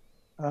bit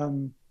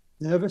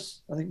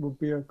nervous, I think would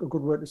be a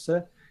good word to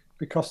say,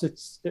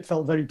 because it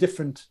felt very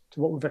different to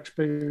what we've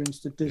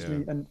experienced at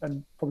Disney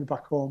and probably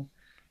back home.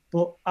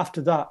 But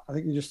after that, I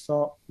think you just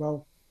thought,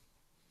 well,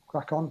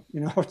 crack on.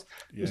 You know,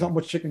 there's not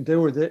much you can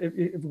do with it.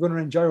 If we're going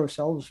to enjoy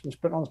ourselves, we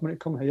spent all this money to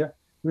come here,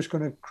 we're just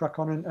going to crack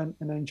on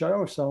and enjoy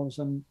ourselves.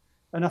 And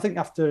I think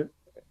after,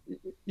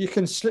 you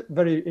can slip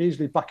very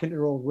easily back into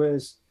your old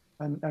ways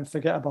and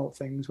forget about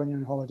things when you're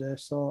on holiday.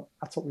 So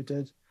that's what we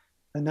did.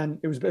 And then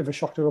it was a bit of a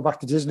shock to go back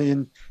to Disney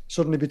and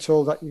suddenly be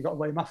told that you've got to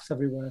wear masks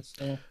everywhere.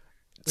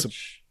 So,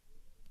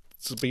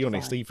 to be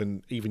honest,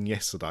 even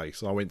yesterday,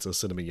 so I went to the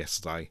cinema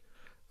yesterday,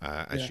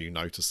 as you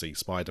know, to see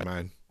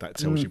Spider-Man. That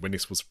tells you when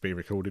this was being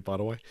recorded, by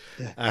the way.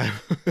 Yeah.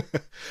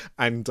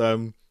 And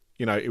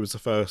you know, it was the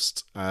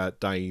first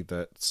day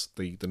that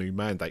the new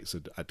mandates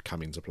had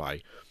come into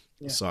play.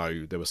 Yeah.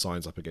 So there were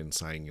signs up again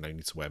saying, you know, you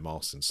need to wear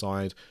masks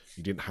inside.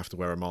 You didn't have to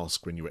wear a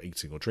mask when you were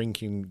eating or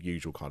drinking,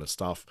 usual kind of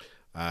stuff.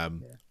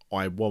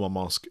 I wore my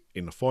mask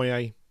in the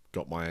foyer,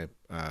 got my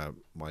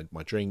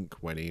my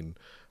drink, went in,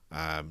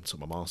 took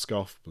my mask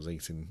off, was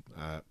eating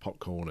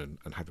popcorn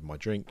and having my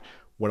drink.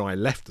 When I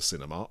left the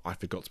cinema, I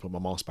forgot to put my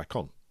mask back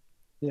on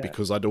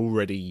because I'd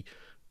already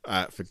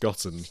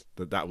forgotten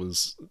that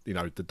was, you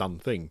know, the done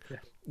thing. Yeah.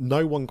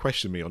 No one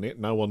questioned me on it.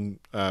 No one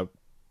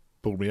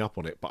pulled me up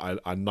on it, but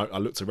I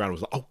looked around and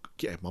was like, oh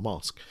yeah, my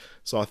mask.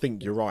 So I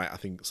think you're right. I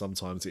think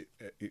sometimes it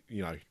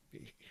you know,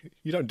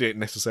 you don't do it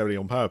necessarily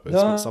on purpose,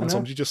 but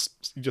sometimes you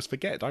just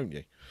forget, don't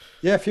you?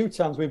 Yeah, a few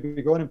times we'd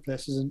be going in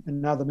places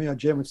and neither me or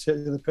Jim would say to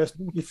the other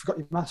person, you forgot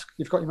your mask,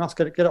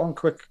 get it on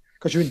quick,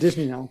 because you're in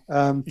Disney now.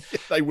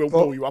 They will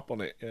pull you up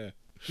on it,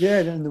 yeah,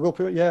 and they will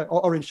put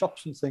or in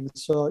shops and things.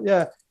 So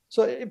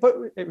but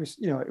it was,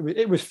 you know,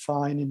 it was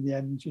fine in the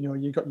end. You know,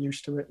 you got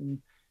used to it,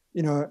 and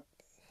you know,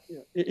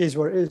 it is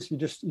what it is. You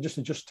just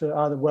adjust to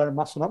either wearing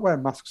masks or not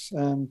wearing masks.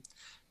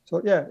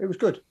 So yeah, it was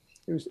good.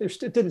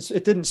 It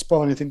didn't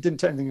spoil anything, didn't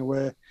take anything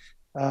away.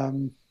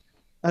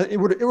 It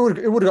would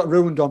have got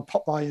ruined on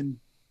Popeye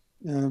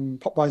and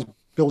Popeye's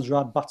bilge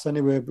rad bats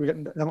anyway. We're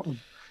getting out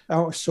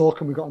of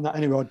soak and we got on that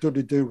anyway. Or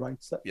Dudley Do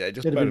Rights. That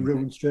just would have been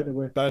ruined straight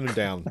away. Burn them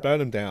down. Burn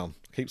them down.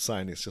 I keep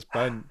saying it's just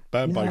burn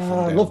both of them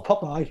down. I love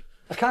Popeye.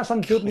 I can't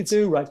stand Dudley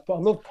Do Rights, but I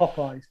love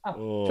Popeye.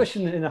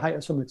 Especially in the height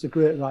of summer, it's a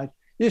great ride.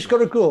 You just got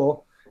to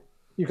go.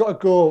 You've got to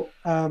go.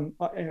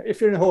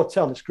 If you're in a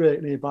hotel, it's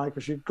great nearby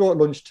because you go at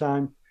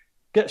lunchtime,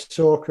 get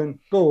soaking,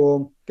 go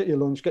home, get your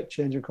lunch, get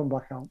changed, and come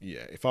back out.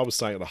 Yeah, if I was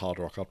staying at the Hard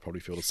Rock, I'd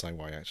probably feel the same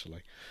way.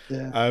 Actually,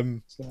 yeah.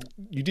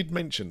 You did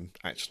mention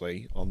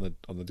actually on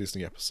the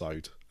Disney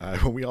episode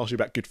when we asked you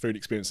about good food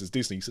experiences at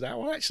Disney, you said, "Oh,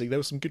 well, actually, there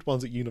were some good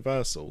ones at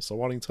Universal." So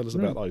why don't you tell us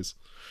about those?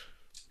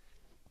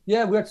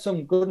 Yeah, we had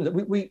some good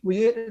ones.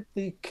 We ate at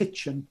the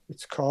kitchen.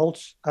 It's called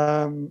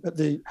at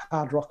the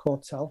Hard Rock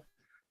Hotel.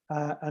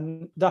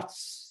 And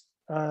that's,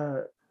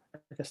 I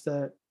guess,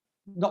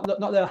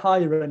 not their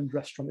higher end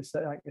restaurant.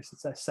 I guess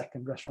it's their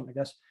second restaurant, I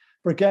guess.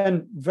 But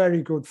again,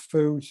 very good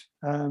food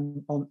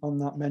on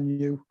that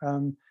menu.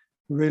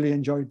 Really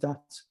enjoyed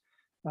that.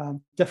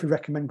 Definitely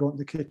recommend going to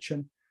the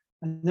kitchen.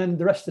 And then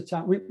the rest of the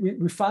time,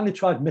 we finally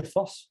tried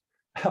Mythos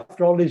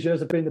after all these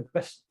years of being the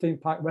best theme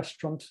park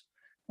restaurant.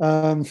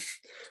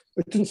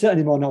 It doesn't say it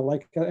anymore now,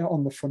 like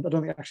on the front. I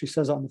don't think it actually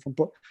says that on the front,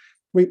 but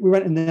we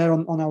went in there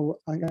on our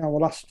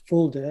last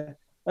full day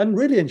and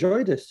really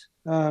enjoyed it.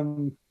 I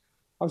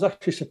was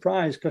actually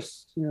surprised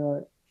because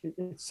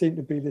it seemed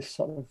to be this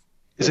sort of.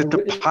 Is it the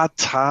pad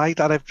thai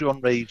that everyone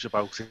raves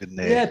about in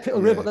there? Yeah,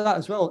 people rave about that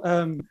as well.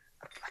 I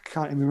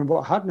can't even remember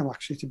what I had now,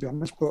 actually, to be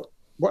honest. But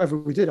whatever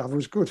we did have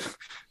was good.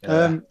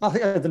 Yeah. I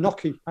think I had the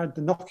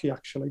gnocchi.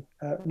 Actually,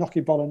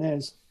 gnocchi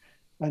bolognese,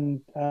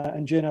 and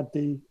Jane had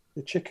the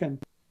chicken.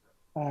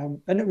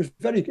 And it was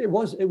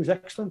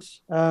excellent.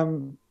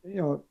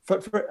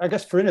 For I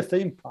guess for in a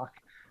theme park,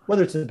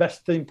 whether it's the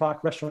best theme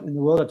park restaurant in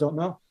the world, I don't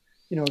know.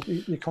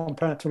 You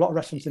compare it to a lot of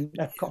restaurants in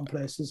Epcot and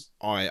places.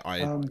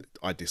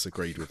 I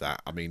disagreed with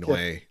that. I mean,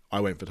 I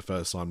went for the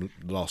first time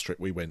the last trip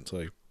we went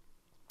to.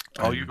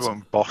 Oh, you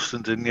went to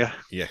Boston, didn't you?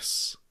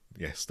 Yes,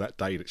 that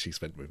day that she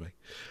spent with me,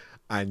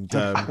 and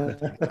well,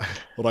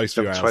 those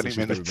few hours 20 that she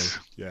spent with minutes.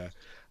 me, yeah.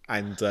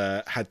 And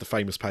had the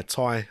famous pad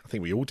thai. I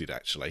think we all did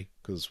actually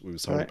because we were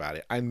told about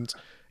it, and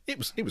it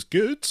was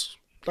good.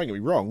 Don't get me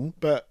wrong,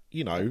 but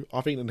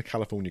I've eaten the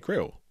California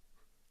Grill,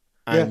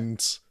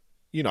 and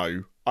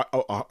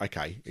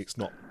okay, it's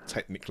not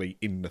technically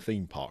in the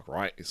theme park,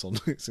 right? It's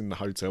in the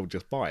hotel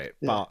just by it.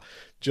 Yeah. But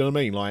do you know what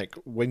I mean? Like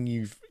when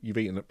you've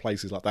eaten at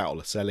places like that or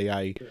Le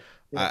Cellier,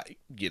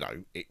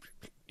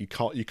 you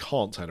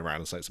can't turn around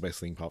and say it's the best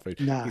theme park food.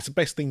 Nah. It's the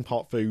best theme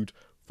park food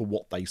for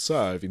what they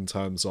serve in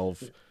terms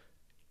of.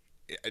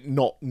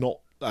 Not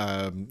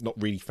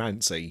really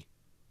fancy.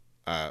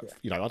 I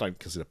don't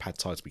consider pad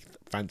thai to be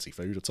fancy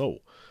food at all.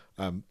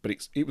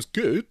 But it was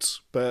good,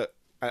 but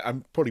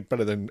I'm probably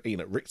better than eating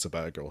at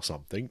Richterburger or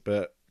something.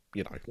 But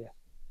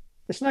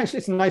it's nice.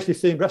 It's a nicely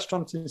themed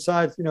restaurant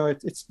inside.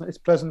 It's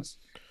pleasant.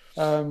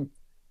 We've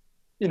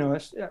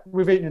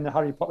eaten in the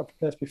Harry Potter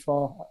place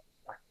before.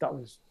 That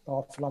was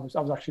awful. I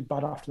was actually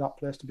bad after that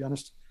place, to be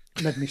honest.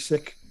 It made me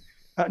sick.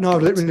 No,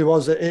 it literally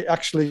was. It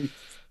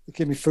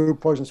gave me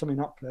food poisoning or something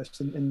in that place.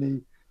 In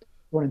the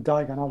one in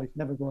Diagon Alley,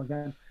 never go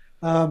again.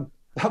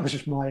 That was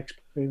just my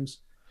experience.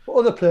 But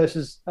other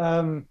places,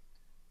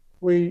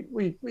 we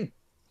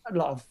had a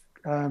lot of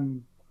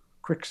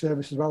quick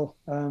service as well.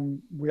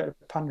 We had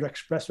Panda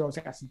Express, so I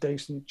think that's a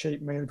decent,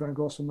 cheap meal. We're going to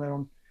go somewhere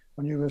on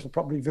Universal,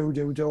 probably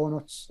Voodoo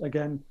Donuts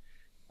again.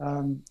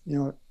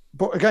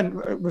 But again,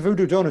 with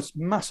Voodoo Donuts,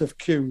 massive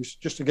queues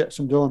just to get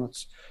some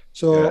donuts.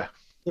 So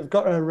they've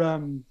got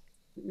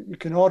you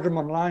can order them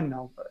online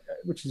now,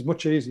 which is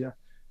much easier.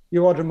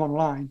 You order them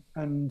online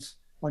and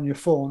on your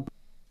phone,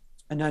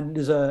 and then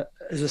there's a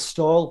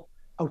stall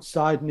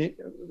outside the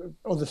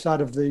other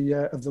side of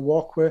the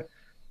walkway,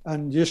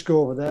 and you just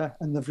go over there,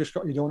 and they've just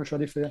got your donuts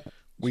ready for you.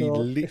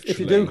 If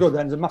you do go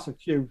there, there's a massive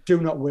queue. Do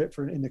not wait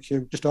for it in the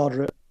queue. Just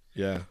order it.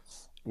 Yeah,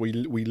 we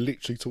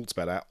literally talked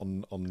about that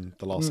on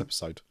the last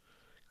episode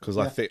because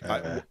I think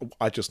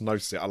I just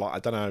noticed it. I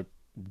don't know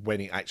when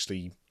it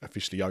actually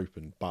officially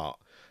opened, but.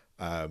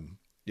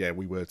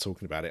 We were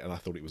talking about it, and I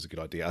thought it was a good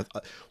idea.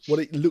 What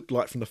it looked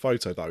like from the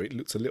photo, though, it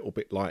looks a little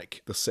bit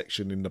like the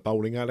section in the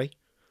bowling alley.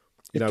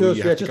 Where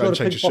you have to go and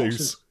change your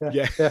shoes.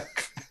 Yeah.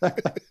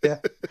 Yeah.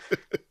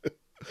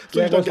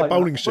 So you don't get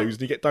bowling shoes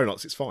and you get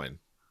donuts. It's fine.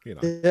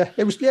 Yeah,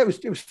 it was.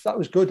 That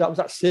was good.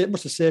 It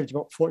must have saved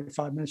about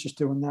 45 minutes just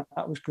doing that.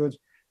 That was good.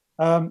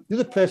 The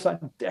other place I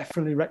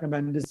definitely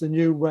recommend is the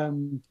new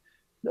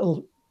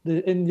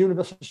in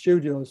Universal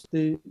Studios,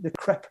 the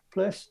crepe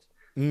place,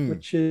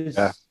 which is.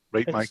 Yeah.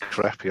 Rate my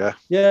crepe, yeah.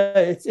 Yeah,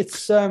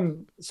 it's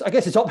I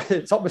guess it's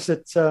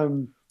opposite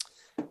the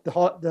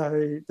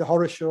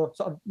horror show,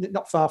 sort of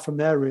not far from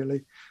there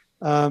really,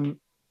 and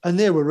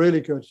they were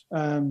really good.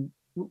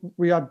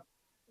 We had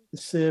the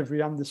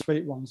savoury and the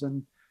sweet ones,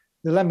 and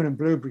the lemon and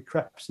blueberry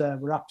crepes there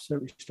were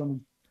absolutely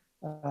stunning.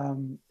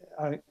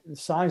 The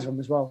size of them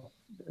as well,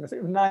 I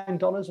think it was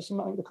 $9 or something.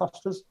 I think the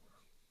cost us,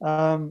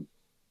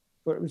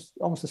 but it was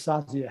almost the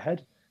size of your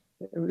head.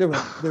 They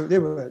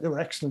were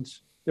excellent.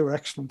 They were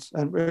excellent,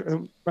 and we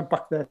went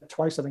back there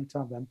twice. I think to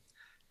have them.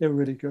 They were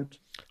really good.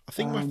 I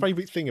think my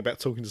favourite thing about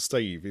talking to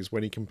Steve is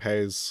when he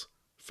compares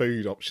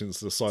food options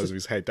to the size of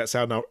his head. That's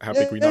how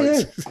big we know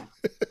it is.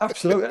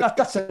 Absolutely. I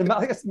guess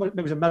it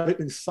was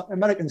American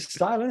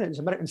style, isn't it? It's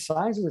American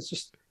sizes. It's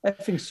just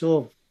everything's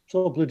so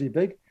bloody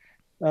big.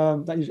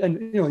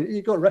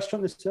 You go to a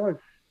restaurant and say,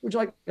 would you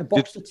like a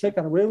box to take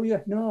that away with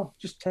you? No,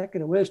 just take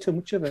it away. There's too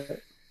much of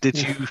it. Did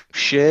you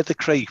share the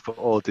crepe,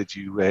 or did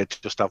you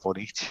just have one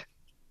each?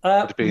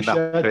 Would it be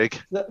that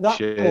big?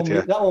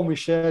 That one we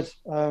shared.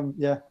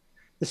 Yeah.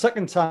 The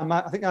second time,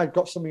 I think I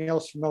got something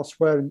else from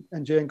elsewhere,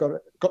 and Jane got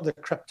the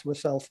crepe to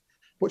herself,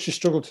 but she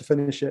struggled to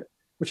finish it,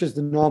 which is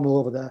the normal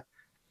over there.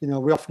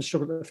 We often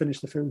struggle to finish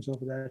the foods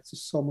over there. It's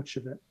just so much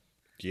of it.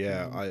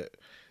 Yeah,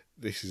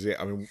 this is it.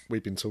 I mean,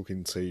 we've been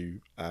talking to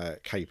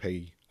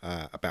KP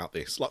about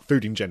this, like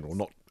food in general,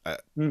 not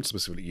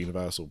specifically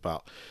Universal,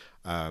 but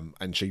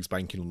and she's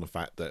banking on the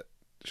fact that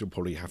she'll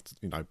probably have to,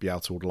 be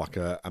able to order like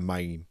a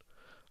main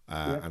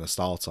and a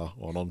starter,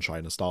 or an entree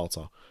and a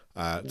starter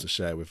to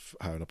share with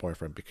her and her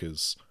boyfriend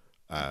because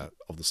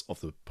of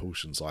the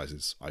portion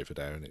sizes over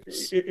there. And it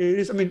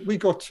is. I mean, we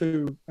go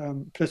to a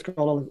place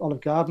called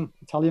Olive Garden,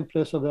 Italian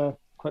place over there,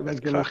 quite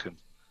regular.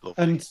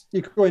 And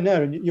you go in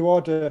there and you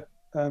order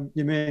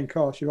your main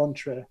course, your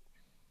entree,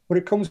 but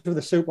it comes with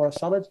a soup or a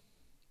salad.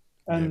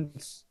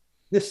 And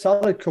this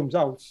salad comes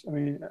out. I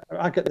mean,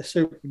 I get the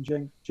soup, and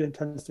Jane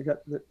tends to get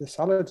the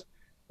salad.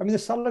 I mean, the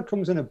salad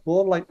comes in a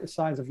bowl like the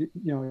size of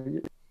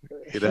your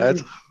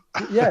head.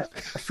 Yeah,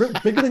 a fruit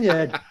bigger than your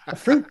head. A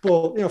fruit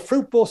bowl,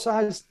 fruit bowl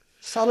size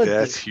salad.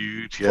 Yeah, it's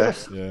huge. Yeah.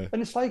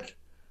 And it's like,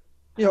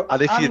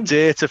 and if you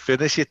dare to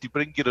finish it, they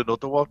bring you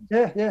another one.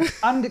 Yeah.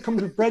 And it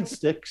comes with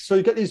breadsticks, so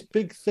you get these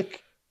big,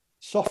 thick,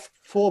 soft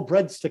 4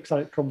 breadsticks that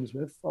it comes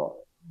with.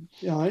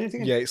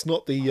 It's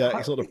not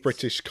the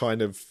British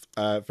kind of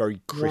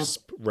very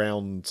crisp,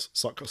 round,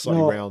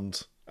 slightly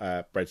round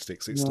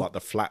breadsticks. It's like the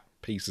flat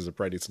pieces of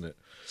bread, isn't it?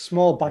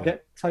 Small baguette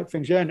type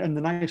things, and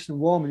they're nice and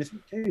warm. And you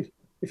think, dude,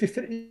 if you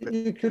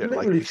could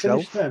literally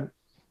finish them.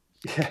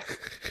 Yeah.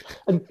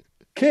 And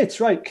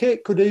Kate's right.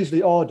 Kate could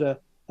easily order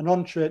an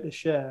entree to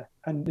share,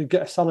 and you'd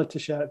get a salad to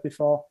share it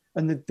before,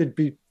 and they'd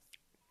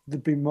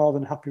be more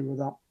than happy with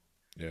that.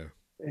 Yeah.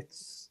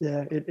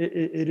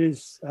 It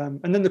is.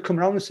 And then they come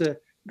around and say, "You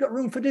got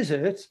room for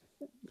dessert?"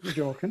 You're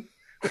joking.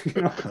 I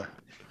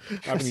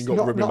haven't even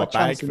got room in my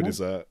bag for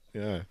dessert.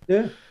 Yeah.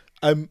 Yeah.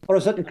 Or I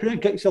said to Craig,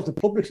 get yourself to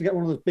Publix and get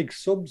one of those big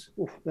subs.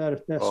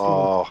 They're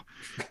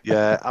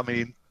yeah. I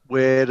mean,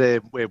 we're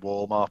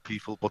Walmart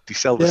people, but they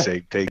sell the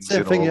same things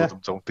in all of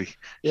them, don't they?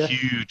 Yeah.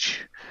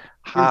 Huge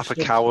half a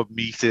cow of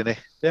meat in it.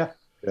 Yeah.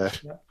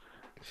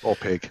 Or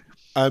pig.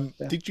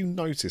 Did you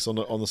notice on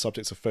the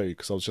subject of food?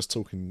 Because I was just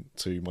talking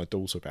to my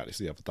daughter about this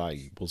the other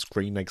day. Was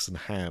Green Eggs and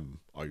Ham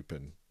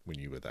open when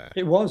you were there?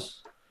 It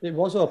was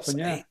open.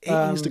 Yeah.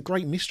 It is a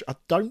great mystery. I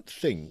don't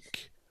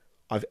think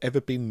I've ever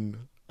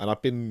been. And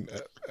I've been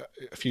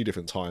a few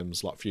different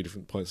times, like a few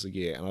different points of the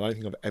year, and I don't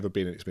think I've ever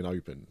been and it's been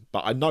open.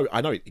 But I know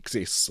it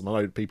exists, and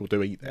I know people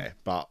do eat there,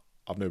 but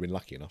I've never been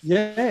lucky enough.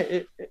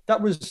 Yeah, that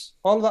was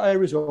all that area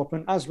was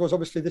open, as was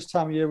obviously this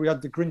time of year we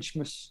had the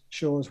Grinchmas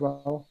show as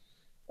well,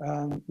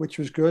 which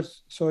was good.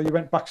 So you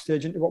went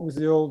backstage into what was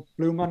the old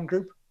Blue Man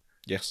Group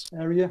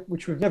area,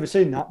 which we've never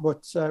seen that,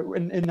 but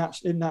in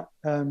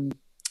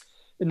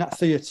that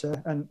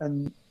theatre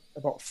and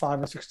about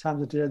 5 or 6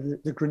 times a day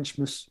the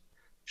Grinchmas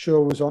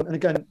show was on. And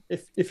again,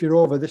 if you're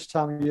over this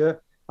time of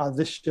year,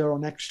 this year or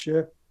next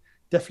year,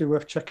 definitely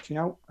worth checking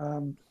out.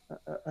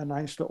 A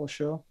nice little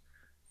show.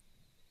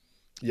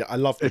 Yeah, I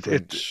love the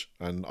Grinch,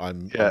 and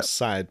I'm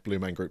sad Blue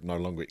Man Group no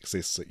longer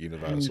exists at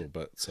Universal.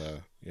 But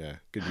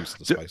good use of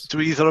the space.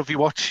 Do either of you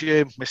watch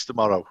Mr.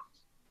 Morrow?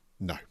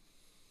 No.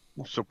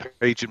 So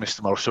Page and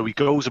Mr. Morrow. So he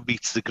goes and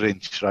meets the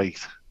Grinch, right,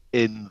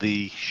 in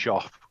the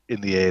shop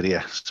in the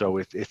area. So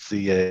it's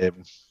the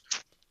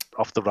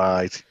off the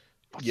ride.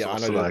 I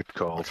know. I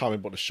can't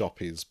remember what the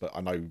shop is, but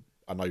I know.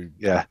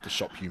 The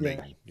shop you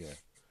mean. Yeah.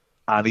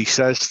 And he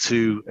says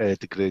to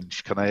the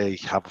Grinch, "Can I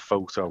have a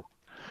photo?"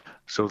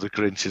 So the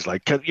Grinch is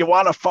like, "You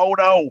want a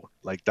photo?"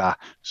 Like that.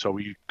 So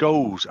he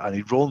goes and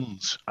he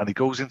runs and he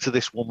goes into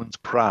this woman's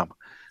pram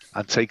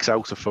and takes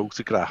out a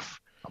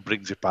photograph and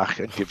brings it back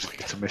and gives it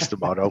to Mr.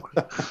 Morrow.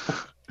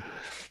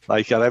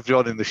 And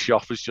everyone in the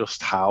shop is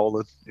just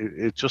howling.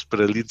 It's just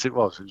brilliant. It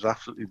was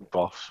absolutely the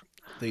boss.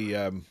 We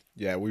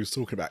was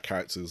talking about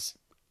characters,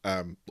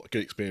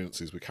 good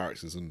experiences with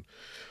characters, and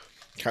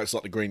characters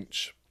like the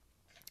Grinch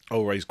are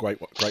always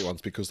great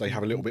ones because they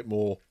have a little bit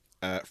more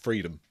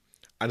freedom,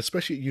 and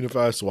especially at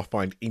Universal, I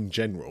find in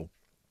general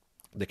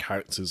the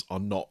characters are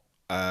not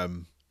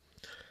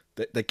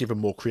they're given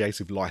more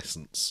creative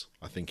license,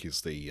 I think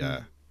is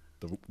the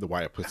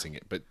way of putting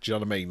it. But do you know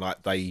what I mean?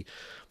 Like they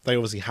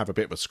obviously have a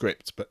bit of a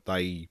script, but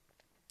they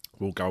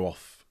will go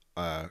off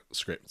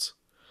script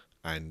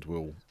and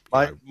will.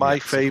 My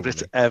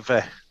favourite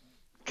ever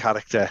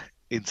character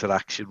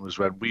interaction was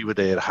when we were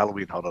there at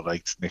Halloween Horror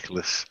Nights,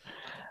 Nicholas,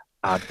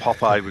 and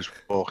Popeye was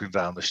walking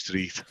down the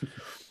street,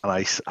 and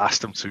I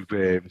asked him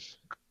to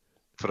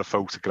for a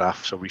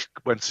photograph. So we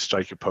went to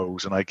strike a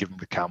pose, and I give him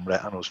the camera,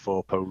 and I was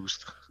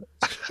posed.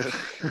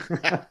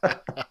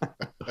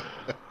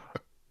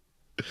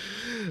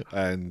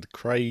 And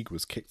Craig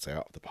was kicked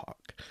out of the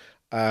park.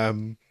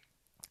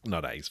 No,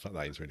 that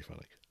is really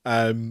funny.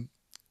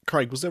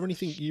 Craig, was there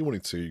anything you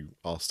wanted to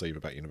ask Steve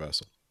about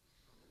Universal?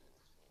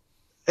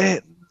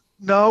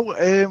 No,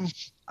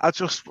 I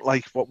just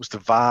like, what was the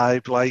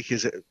vibe like?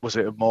 Was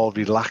it more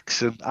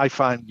relaxing? I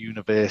find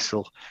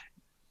Universal,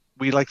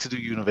 we like to do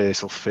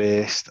Universal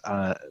first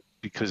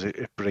because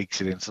it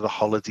breaks it into the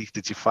holiday.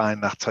 Did you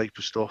find that type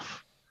of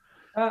stuff?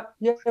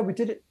 Yeah, we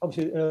did it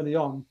obviously early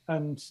on,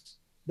 and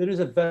there is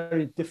a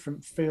very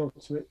different feel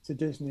to it to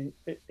Disney.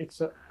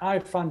 I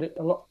found it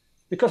a lot,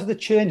 because of the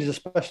changes,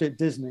 especially at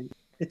Disney.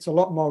 It's a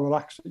lot more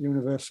relaxed at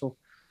Universal.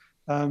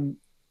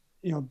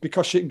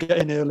 Because you can get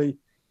in early,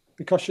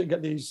 because you can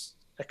get these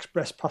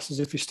express passes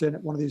if you're staying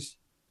at one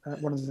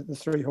of the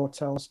 3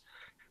 hotels.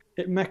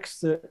 It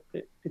makes it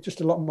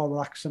just a lot more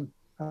relaxing.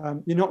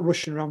 You're not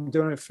rushing around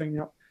doing anything.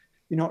 You're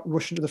not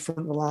rushing to the front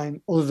of the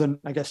line, other than,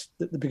 I guess,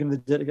 at the beginning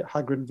of the day to get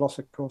Hagrid and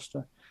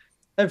Velocicoaster.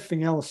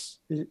 Everything else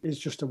is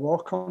just a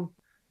walk on.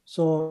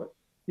 So,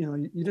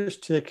 you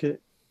just take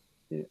it,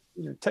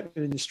 take it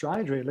in your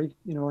stride, really.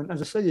 And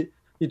as I say,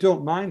 you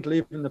don't mind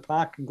leaving the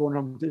park and going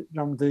around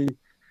the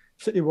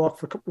city walk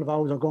for a couple of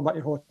hours, or going back to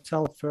your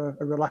hotel for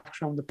a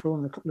relax around the pool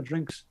and a couple of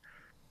drinks.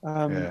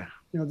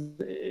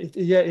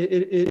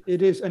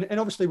 It is. And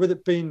obviously, with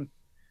it being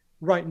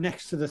right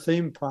next to the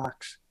theme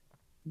parks,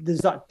 there's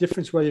that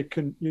difference where you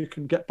can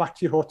get back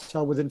to your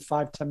hotel within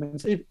 5-10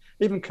 minutes.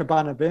 Even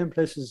Cabana Bay and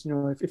places,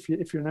 if you're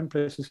in them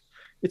places,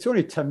 it's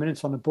only 10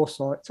 minutes on the bus,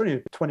 or it's only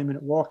a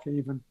 20-minute walk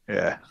even.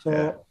 Yeah. So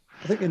yeah.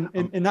 I think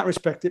in that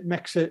respect, it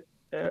makes it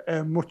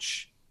a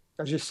much,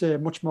 as you say, a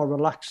much more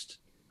relaxed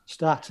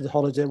start to the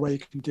holiday where you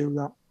can do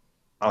that.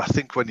 I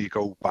think when you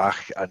go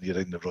back and you're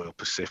in the Royal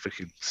Pacific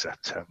in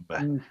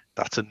September,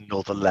 that's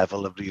another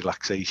level of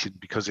relaxation,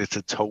 because it's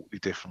a totally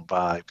different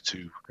vibe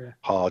to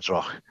Hard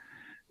Rock.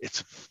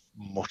 It's a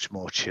much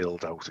more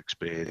chilled out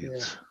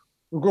experience. Yeah.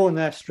 We're going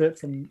there straight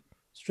from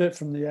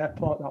the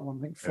airport. That one,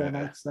 I think 4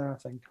 nights there. I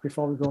think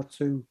before we go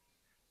to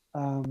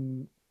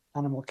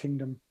Animal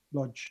Kingdom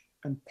Lodge,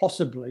 and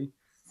hopefully,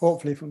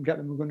 if we can get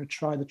them, we're going to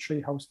try the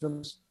Treehouse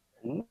Villas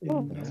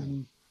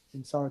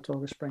in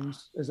Saratoga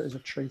Springs as a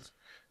treat.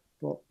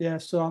 But yeah,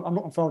 so I'm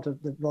looking forward to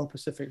the Royal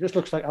Pacific. It just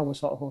looks like our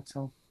sort of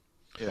hotel.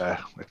 Yeah,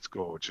 it's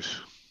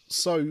gorgeous.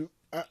 So,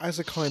 as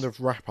a kind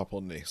of wrap up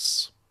on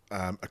this,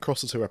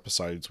 across the 2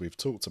 episodes, we've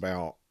talked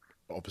about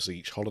obviously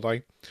each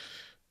holiday.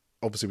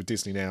 Obviously, with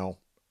Disney now,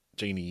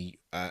 Genie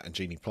and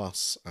Genie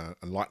Plus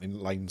and Lightning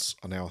Lanes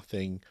are now a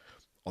thing.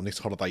 On this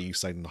holiday, you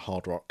stayed in the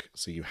Hard Rock,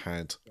 so you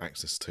had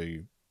access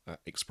to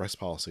express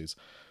passes.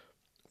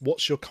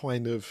 What's your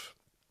kind of...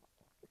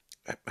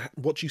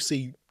 what do you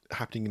see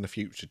happening in the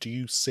future? Do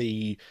you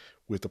see,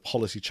 with the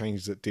policy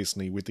changes at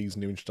Disney, with these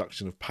new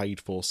introduction of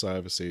paid-for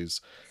services,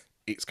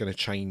 it's going to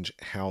change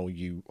how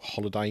you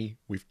holiday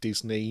with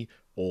Disney,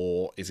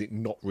 or is it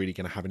not really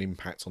going to have an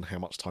impact on how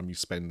much time you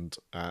spend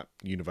at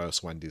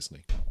Universal and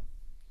Disney?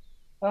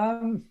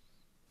 The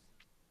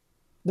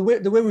way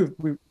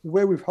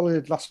we've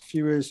holidayed last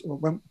few years,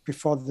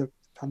 before the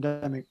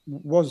pandemic,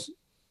 was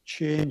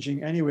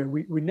changing anyway.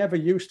 We never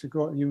used to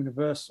go to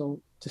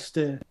Universal to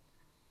stay.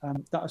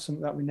 That was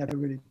something that we never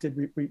really did.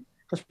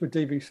 Because we're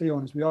DVC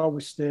owners, we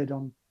always stayed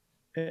on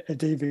a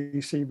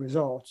DVC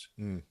resort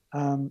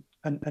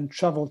and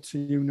travelled to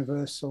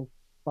Universal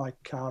by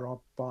car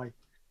or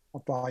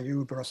by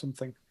Uber or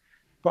something.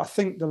 But I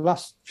think the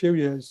last few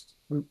years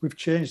we've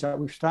changed that.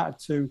 We've started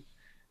to,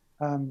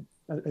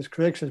 as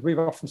Craig says, we've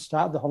often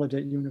started the holiday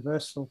at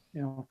Universal.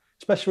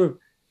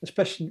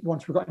 Especially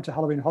once we got into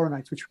Halloween Horror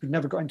Nights, which we'd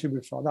never got into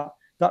before.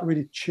 That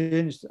really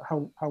changed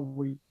how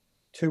we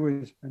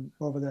toured and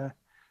over there.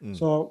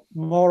 So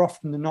more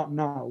often than not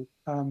now,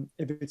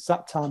 if it's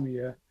that time of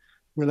year,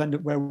 we'll end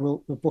up where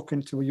we'll book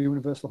into a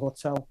Universal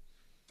hotel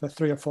for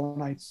 3 or 4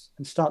 nights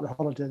and start the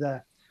holiday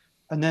there.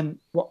 And then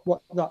what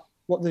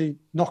the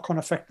knock-on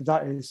effect of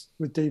that is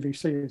with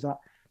DVC is that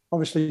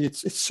obviously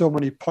it's so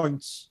many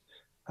points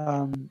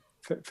for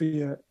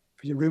your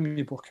room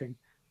you're booking,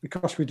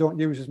 because we don't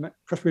use as much,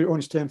 because we're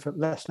only staying for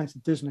less nights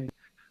at Disney.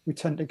 We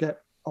tend to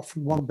get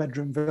often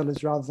 1-bedroom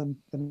villas rather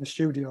than a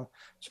studio,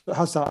 so it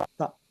has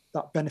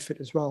that benefit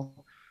as well.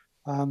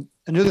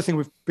 Another thing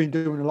we've been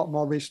doing a lot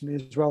more recently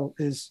as well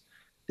is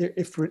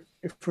if we're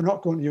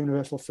not going to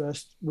Universal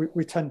first,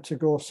 we tend to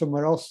go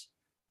somewhere else.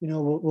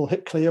 We'll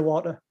hit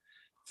Clearwater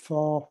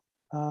for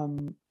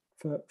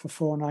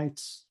 4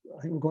 nights.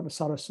 I think we're going to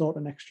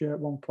Sarasota next year at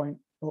one point,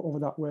 over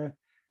that way,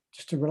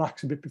 just to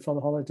relax a bit before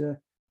the holiday.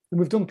 And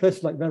we've done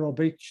places like Vero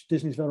Beach,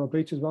 Disney's Vero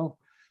Beach as well.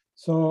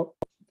 So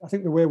I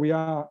think the way we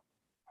are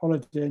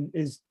holidaying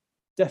is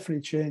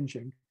definitely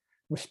changing.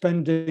 We're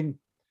spending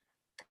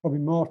probably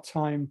more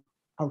time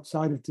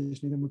outside of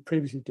Disney than we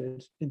previously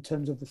did in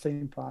terms of the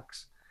theme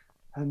parks.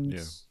 and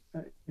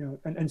Yeah.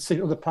 and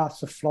see other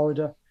parts of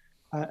Florida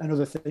and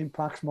other theme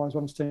parks more as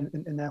well, and staying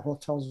in their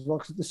hotels as well,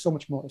 because there's so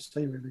much more to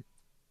see, really.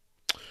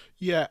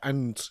 Yeah,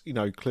 and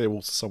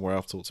Clearwater's somewhere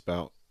I've talked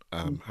about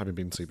having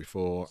been to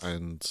before,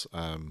 and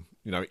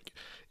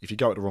if you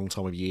go at the wrong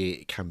time of year,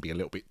 it can be a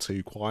little bit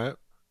too quiet.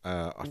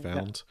 I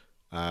found,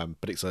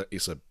 but it's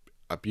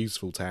a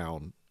beautiful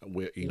town.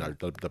 Where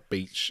the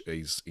beach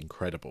is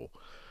incredible.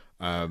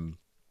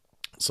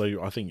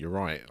 So I think you're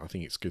right. I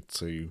think it's good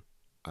to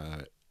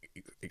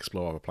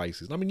explore other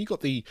places. I mean, you've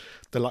got the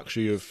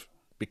luxury of,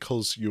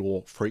 because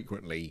you're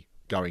frequently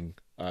going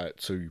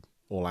to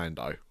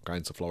Orlando,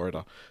 going to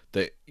Florida,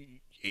 that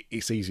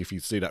it's easy for you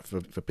to do that.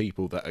 For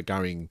people that are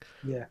going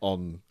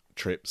on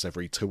trips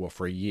every 2 or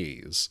 3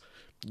 years,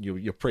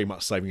 you're pretty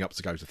much saving up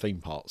to go to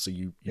theme parks, so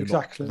you're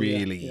Exactly, not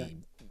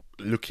really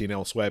looking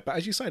elsewhere. But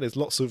as you say, there's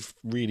lots of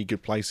really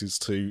good places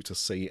to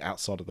see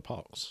outside of the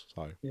parks.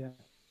 So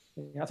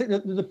I think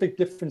the big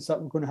difference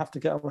that we're going to have to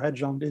get our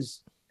heads around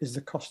is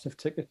the cost of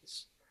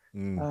tickets.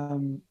 We've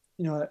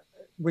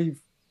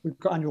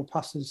got annual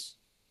passes.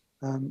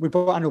 We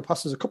bought annual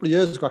passes a couple of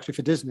years ago, actually,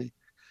 for Disney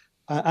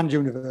and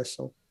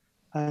Universal,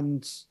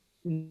 and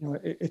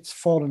it's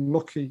fallen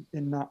lucky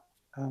in that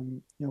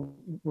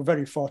we're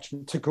very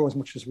fortunate to go as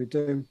much as we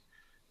do,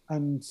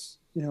 and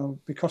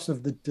because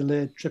of the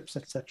delayed trips,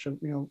 etc.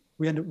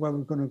 We end up where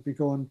we're going to be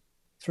going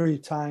 3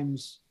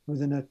 times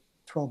within a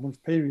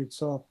 12-month period.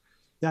 So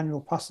the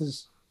annual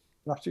passes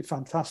are absolutely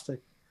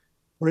fantastic.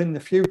 But in the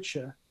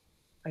future,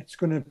 it's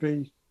going to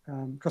be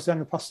because the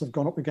annual passes have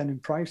gone up again in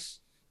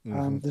price.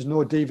 There's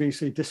no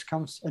DVC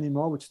discounts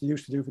anymore, which they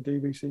used to do for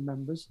DVC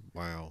members.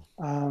 Wow.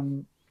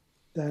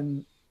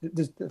 Then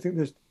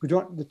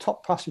the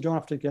top pass you don't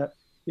have to get.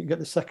 You can get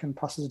the second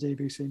pass as a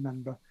DVC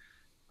member.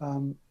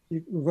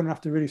 We're going to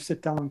have to really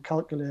sit down and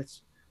calculate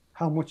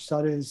how much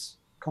that is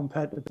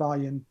compared to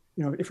buying.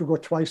 If we go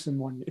twice in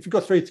 1 year, if you go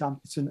 3 times,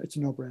 it's a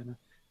no-brainer.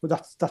 But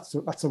that's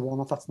a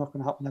one-off. That's not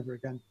going to happen ever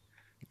again.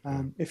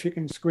 If you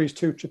can squeeze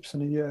 2 trips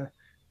in a year,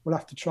 we'll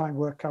have to try and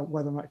work out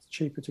whether or not it's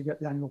cheaper to get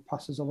the annual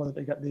passes or whether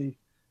they get the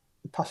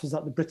passes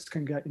that the Brits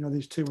can get.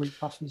 These 2-week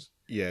passes.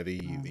 Yeah,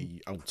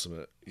 the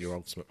ultimate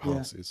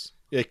passes.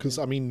 Yeah, because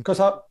I mean,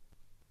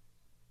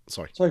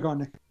 sorry, go on,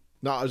 Nick.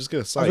 No, I was just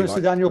going to say. I was going to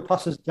say the annual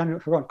passes. Go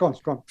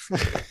on.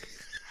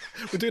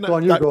 We're doing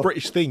that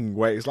British thing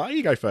where it's like,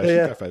 you go first, you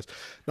go first.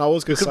 No, I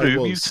was going to say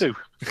you too.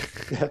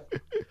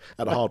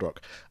 At a Hard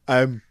Rock.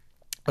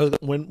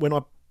 When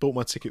I bought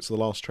my ticket to the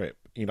last trip,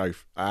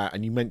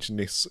 and you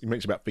mentioned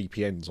about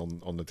VPNs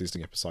on the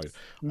Disney episode.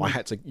 I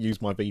had to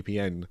use my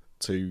VPN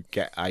to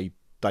get a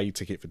day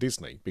ticket for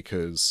Disney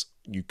because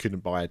you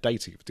couldn't buy a day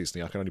ticket for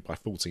Disney. I can only buy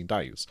 14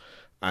 days.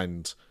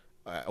 And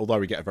although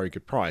we get a very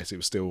good price, it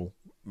was still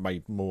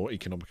made more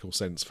economical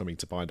sense for me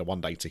to buy the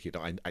 1-day ticket that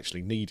I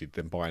actually needed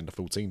than buying the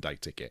 14-day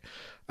ticket.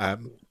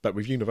 But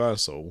with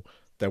Universal,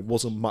 there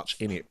wasn't much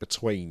in it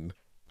between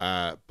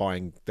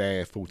buying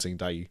their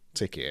 14-day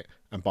ticket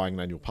and buying an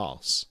annual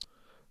pass.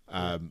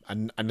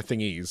 And the thing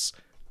is,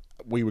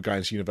 we were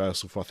going to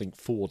Universal for I think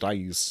 4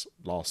 days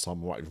last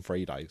time, or even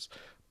 3 days,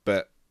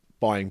 but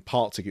buying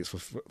part tickets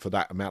for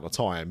that amount of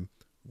time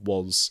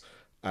was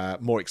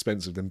more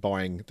expensive than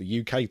buying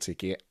the UK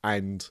ticket,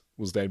 and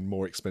was then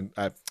more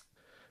expensive.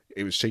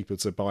 It was cheaper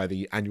to buy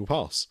the annual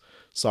pass.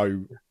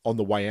 So on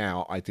the way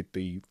out, I did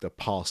the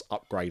pass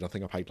upgrade. I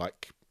think I paid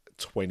like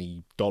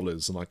 $20,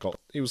 and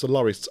it was the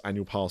lowest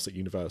annual pass that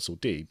Universal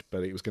did,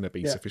 but it was going to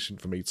be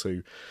sufficient for me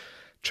to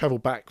travel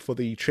back for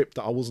the trip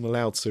that I wasn't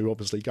allowed to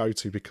obviously go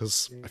to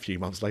because a few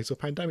months later a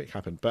pandemic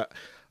happened. But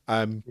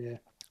I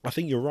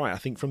think you're right. I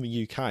think from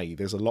the UK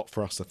there's a lot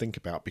for us to think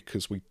about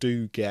because we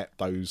do get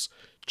those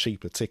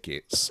cheaper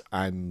tickets,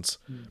 and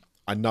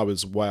I know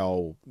as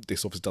well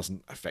this obviously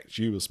doesn't affect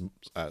you as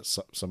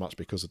so much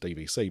because of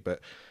DVC, but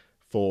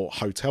for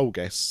hotel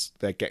guests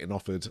they're getting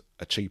offered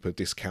a cheaper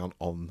discount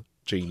on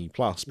Genie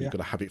Plus, but you've got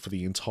to have it for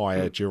the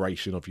entire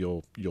duration of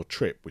your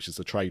trip, which is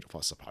the trade-off,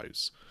 I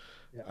suppose.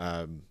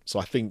 So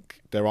I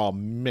think there are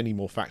many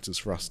more factors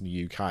for us in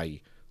the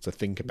UK to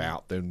think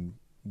about than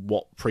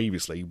what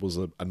previously was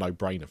a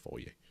no-brainer for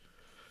you.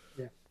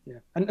 Yeah.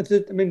 And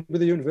I mean,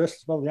 with the Universal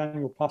as well, the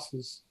annual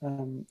passes,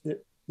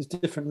 there's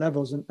different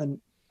levels,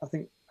 and I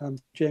think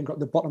Jane got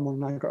the bottom one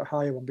and I got a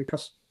higher one,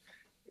 because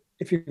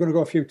if you're going to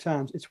go a few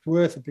times, it's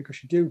worth it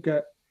because you do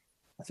get,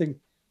 I think,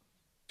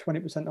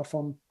 20% off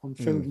on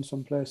food in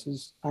some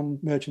places and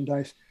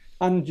merchandise,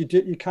 and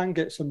you can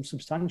get some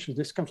substantial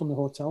discounts on the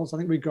hotels. I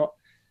think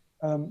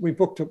we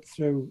booked up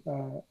through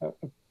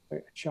a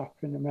chap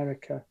in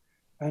America,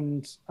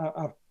 and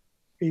I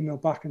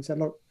emailed back and said,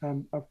 look,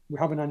 we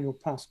have an annual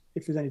pass.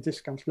 If there's any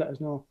discounts, let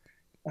us know.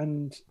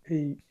 And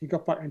he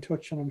got back in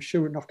touch, and I'm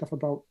sure it knocked off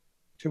about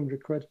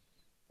 £200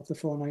 after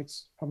 4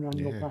 nights having an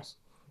annual pass.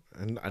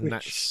 And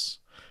that's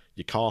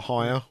your car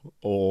hire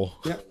or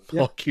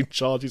parking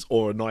charges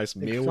or a nice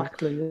meal.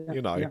 Exactly.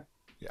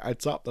 It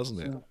adds up, doesn't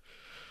it?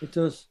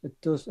 So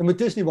it does. And with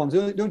Disney ones, the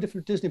only difference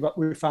with Disney what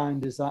we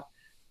find is that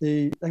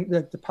the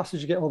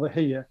passes you get over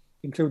here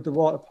include the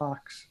water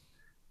parks,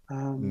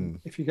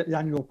 If you get the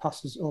annual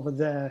passes over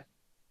there,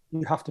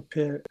 you have to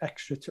pay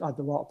extra to add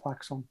the water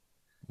parks on.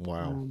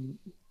 Wow.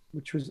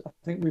 Which was, I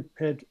think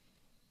it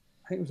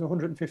was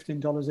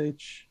 $115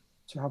 each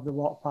to have the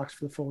water parks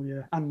for the full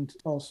year, and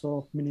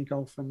also mini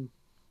golf and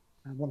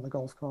one of the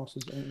golf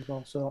courses as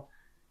well. So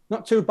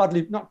not too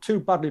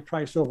badly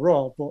priced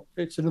overall, but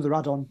it's another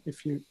add-on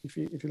if you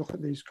look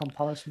at these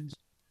comparisons.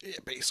 Yeah,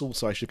 but it's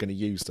also if you're going to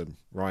use them,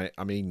 right?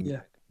 I mean,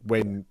 Yeah.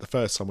 When the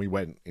first time we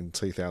went in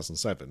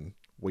 2007,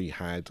 we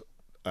had,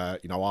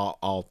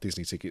 our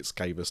Disney tickets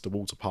gave us the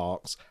water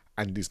parks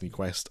and Disney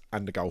Quest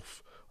and the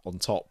golf on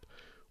top.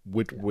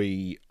 Would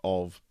we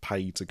have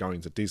paid to go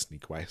into Disney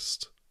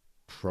Quest?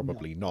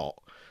 Probably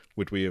not.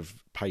 Would we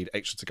have paid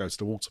extra to go to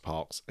the water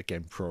parks?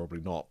 Again,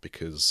 probably not,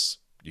 because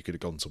you could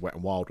have gone to Wet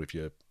and Wild with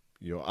your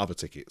other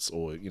tickets,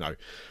 or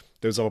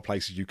there's other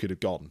places you could have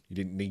gone. You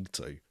didn't need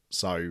to.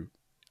 So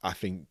I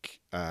think,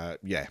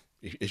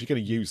 if you're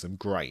going to use them,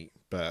 great,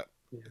 but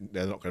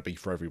they're not going to be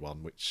for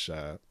everyone. Which,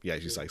 as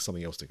you say,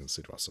 something else to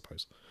consider, I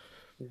suppose.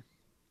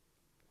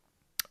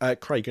 Yeah.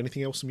 Craig,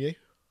 anything else from you?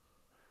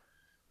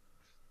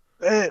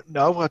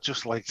 No, I'd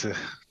just like to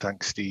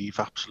thank Steve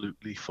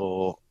absolutely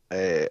for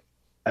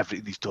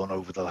everything he's done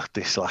over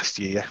this last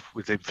year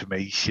with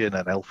information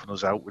and helping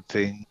us out with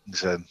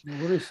things, and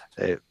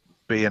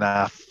being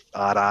our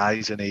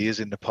eyes and ears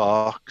in the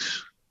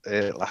parks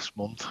last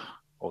month.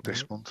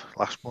 Last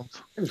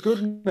month. It was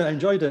good. I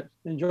enjoyed it.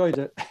 A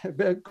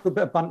good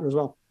bit of banter as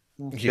well.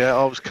 Yeah,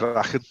 I was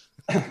cracking.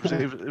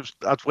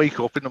 I'd wake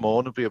up in the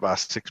morning, be about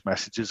 6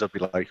 messages. I'd be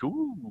like,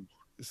 ooh.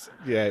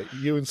 Yeah,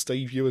 you and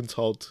Steve, you and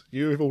Todd,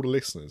 you with all the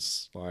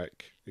listeners.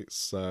 Like,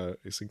 it's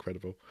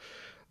incredible.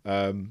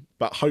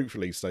 But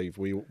hopefully, Steve,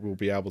 we'll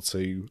be able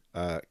to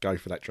go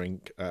for that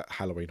drink at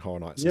Halloween Horror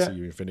Nights and see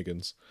you in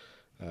Finnegan's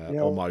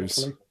or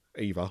Moe's.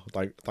 Either.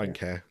 Don't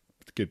care.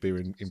 Good beer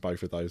in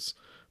both of those.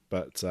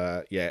 But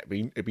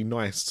it'd be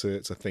nice to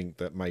think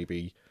that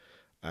maybe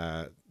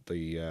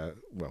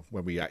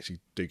when we actually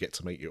do get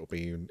to meet you, it'll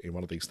be in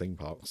one of these theme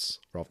parks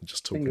rather than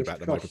just talking about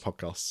them over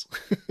podcasts.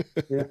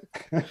 Yeah,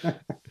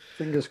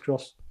 fingers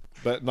crossed.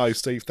 But no,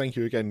 Steve, thank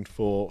you again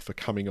for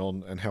coming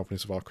on and helping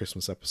us with our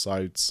Christmas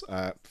episodes.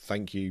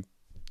 Thank you,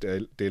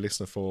 dear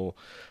listener, for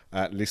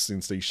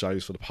listening to these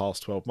shows for the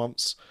past 12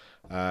 months.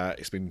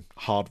 It's been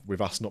hard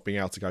with us not being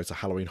able to go to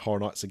Halloween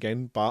Horror Nights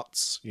again,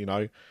 but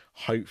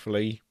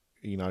hopefully,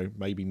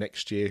 maybe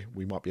next year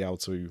we might be able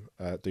to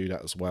do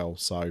that as well.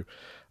 So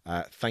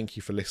thank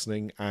you for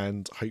listening,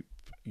 and hope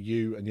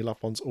you and your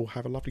loved ones all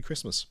have a lovely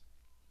Christmas.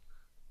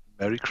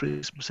 Merry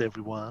Christmas,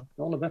 everyone.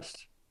 All the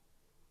best.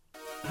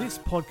 This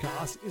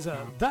podcast is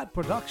a That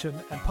production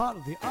and part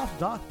of the After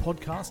Dark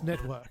Podcast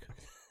Network.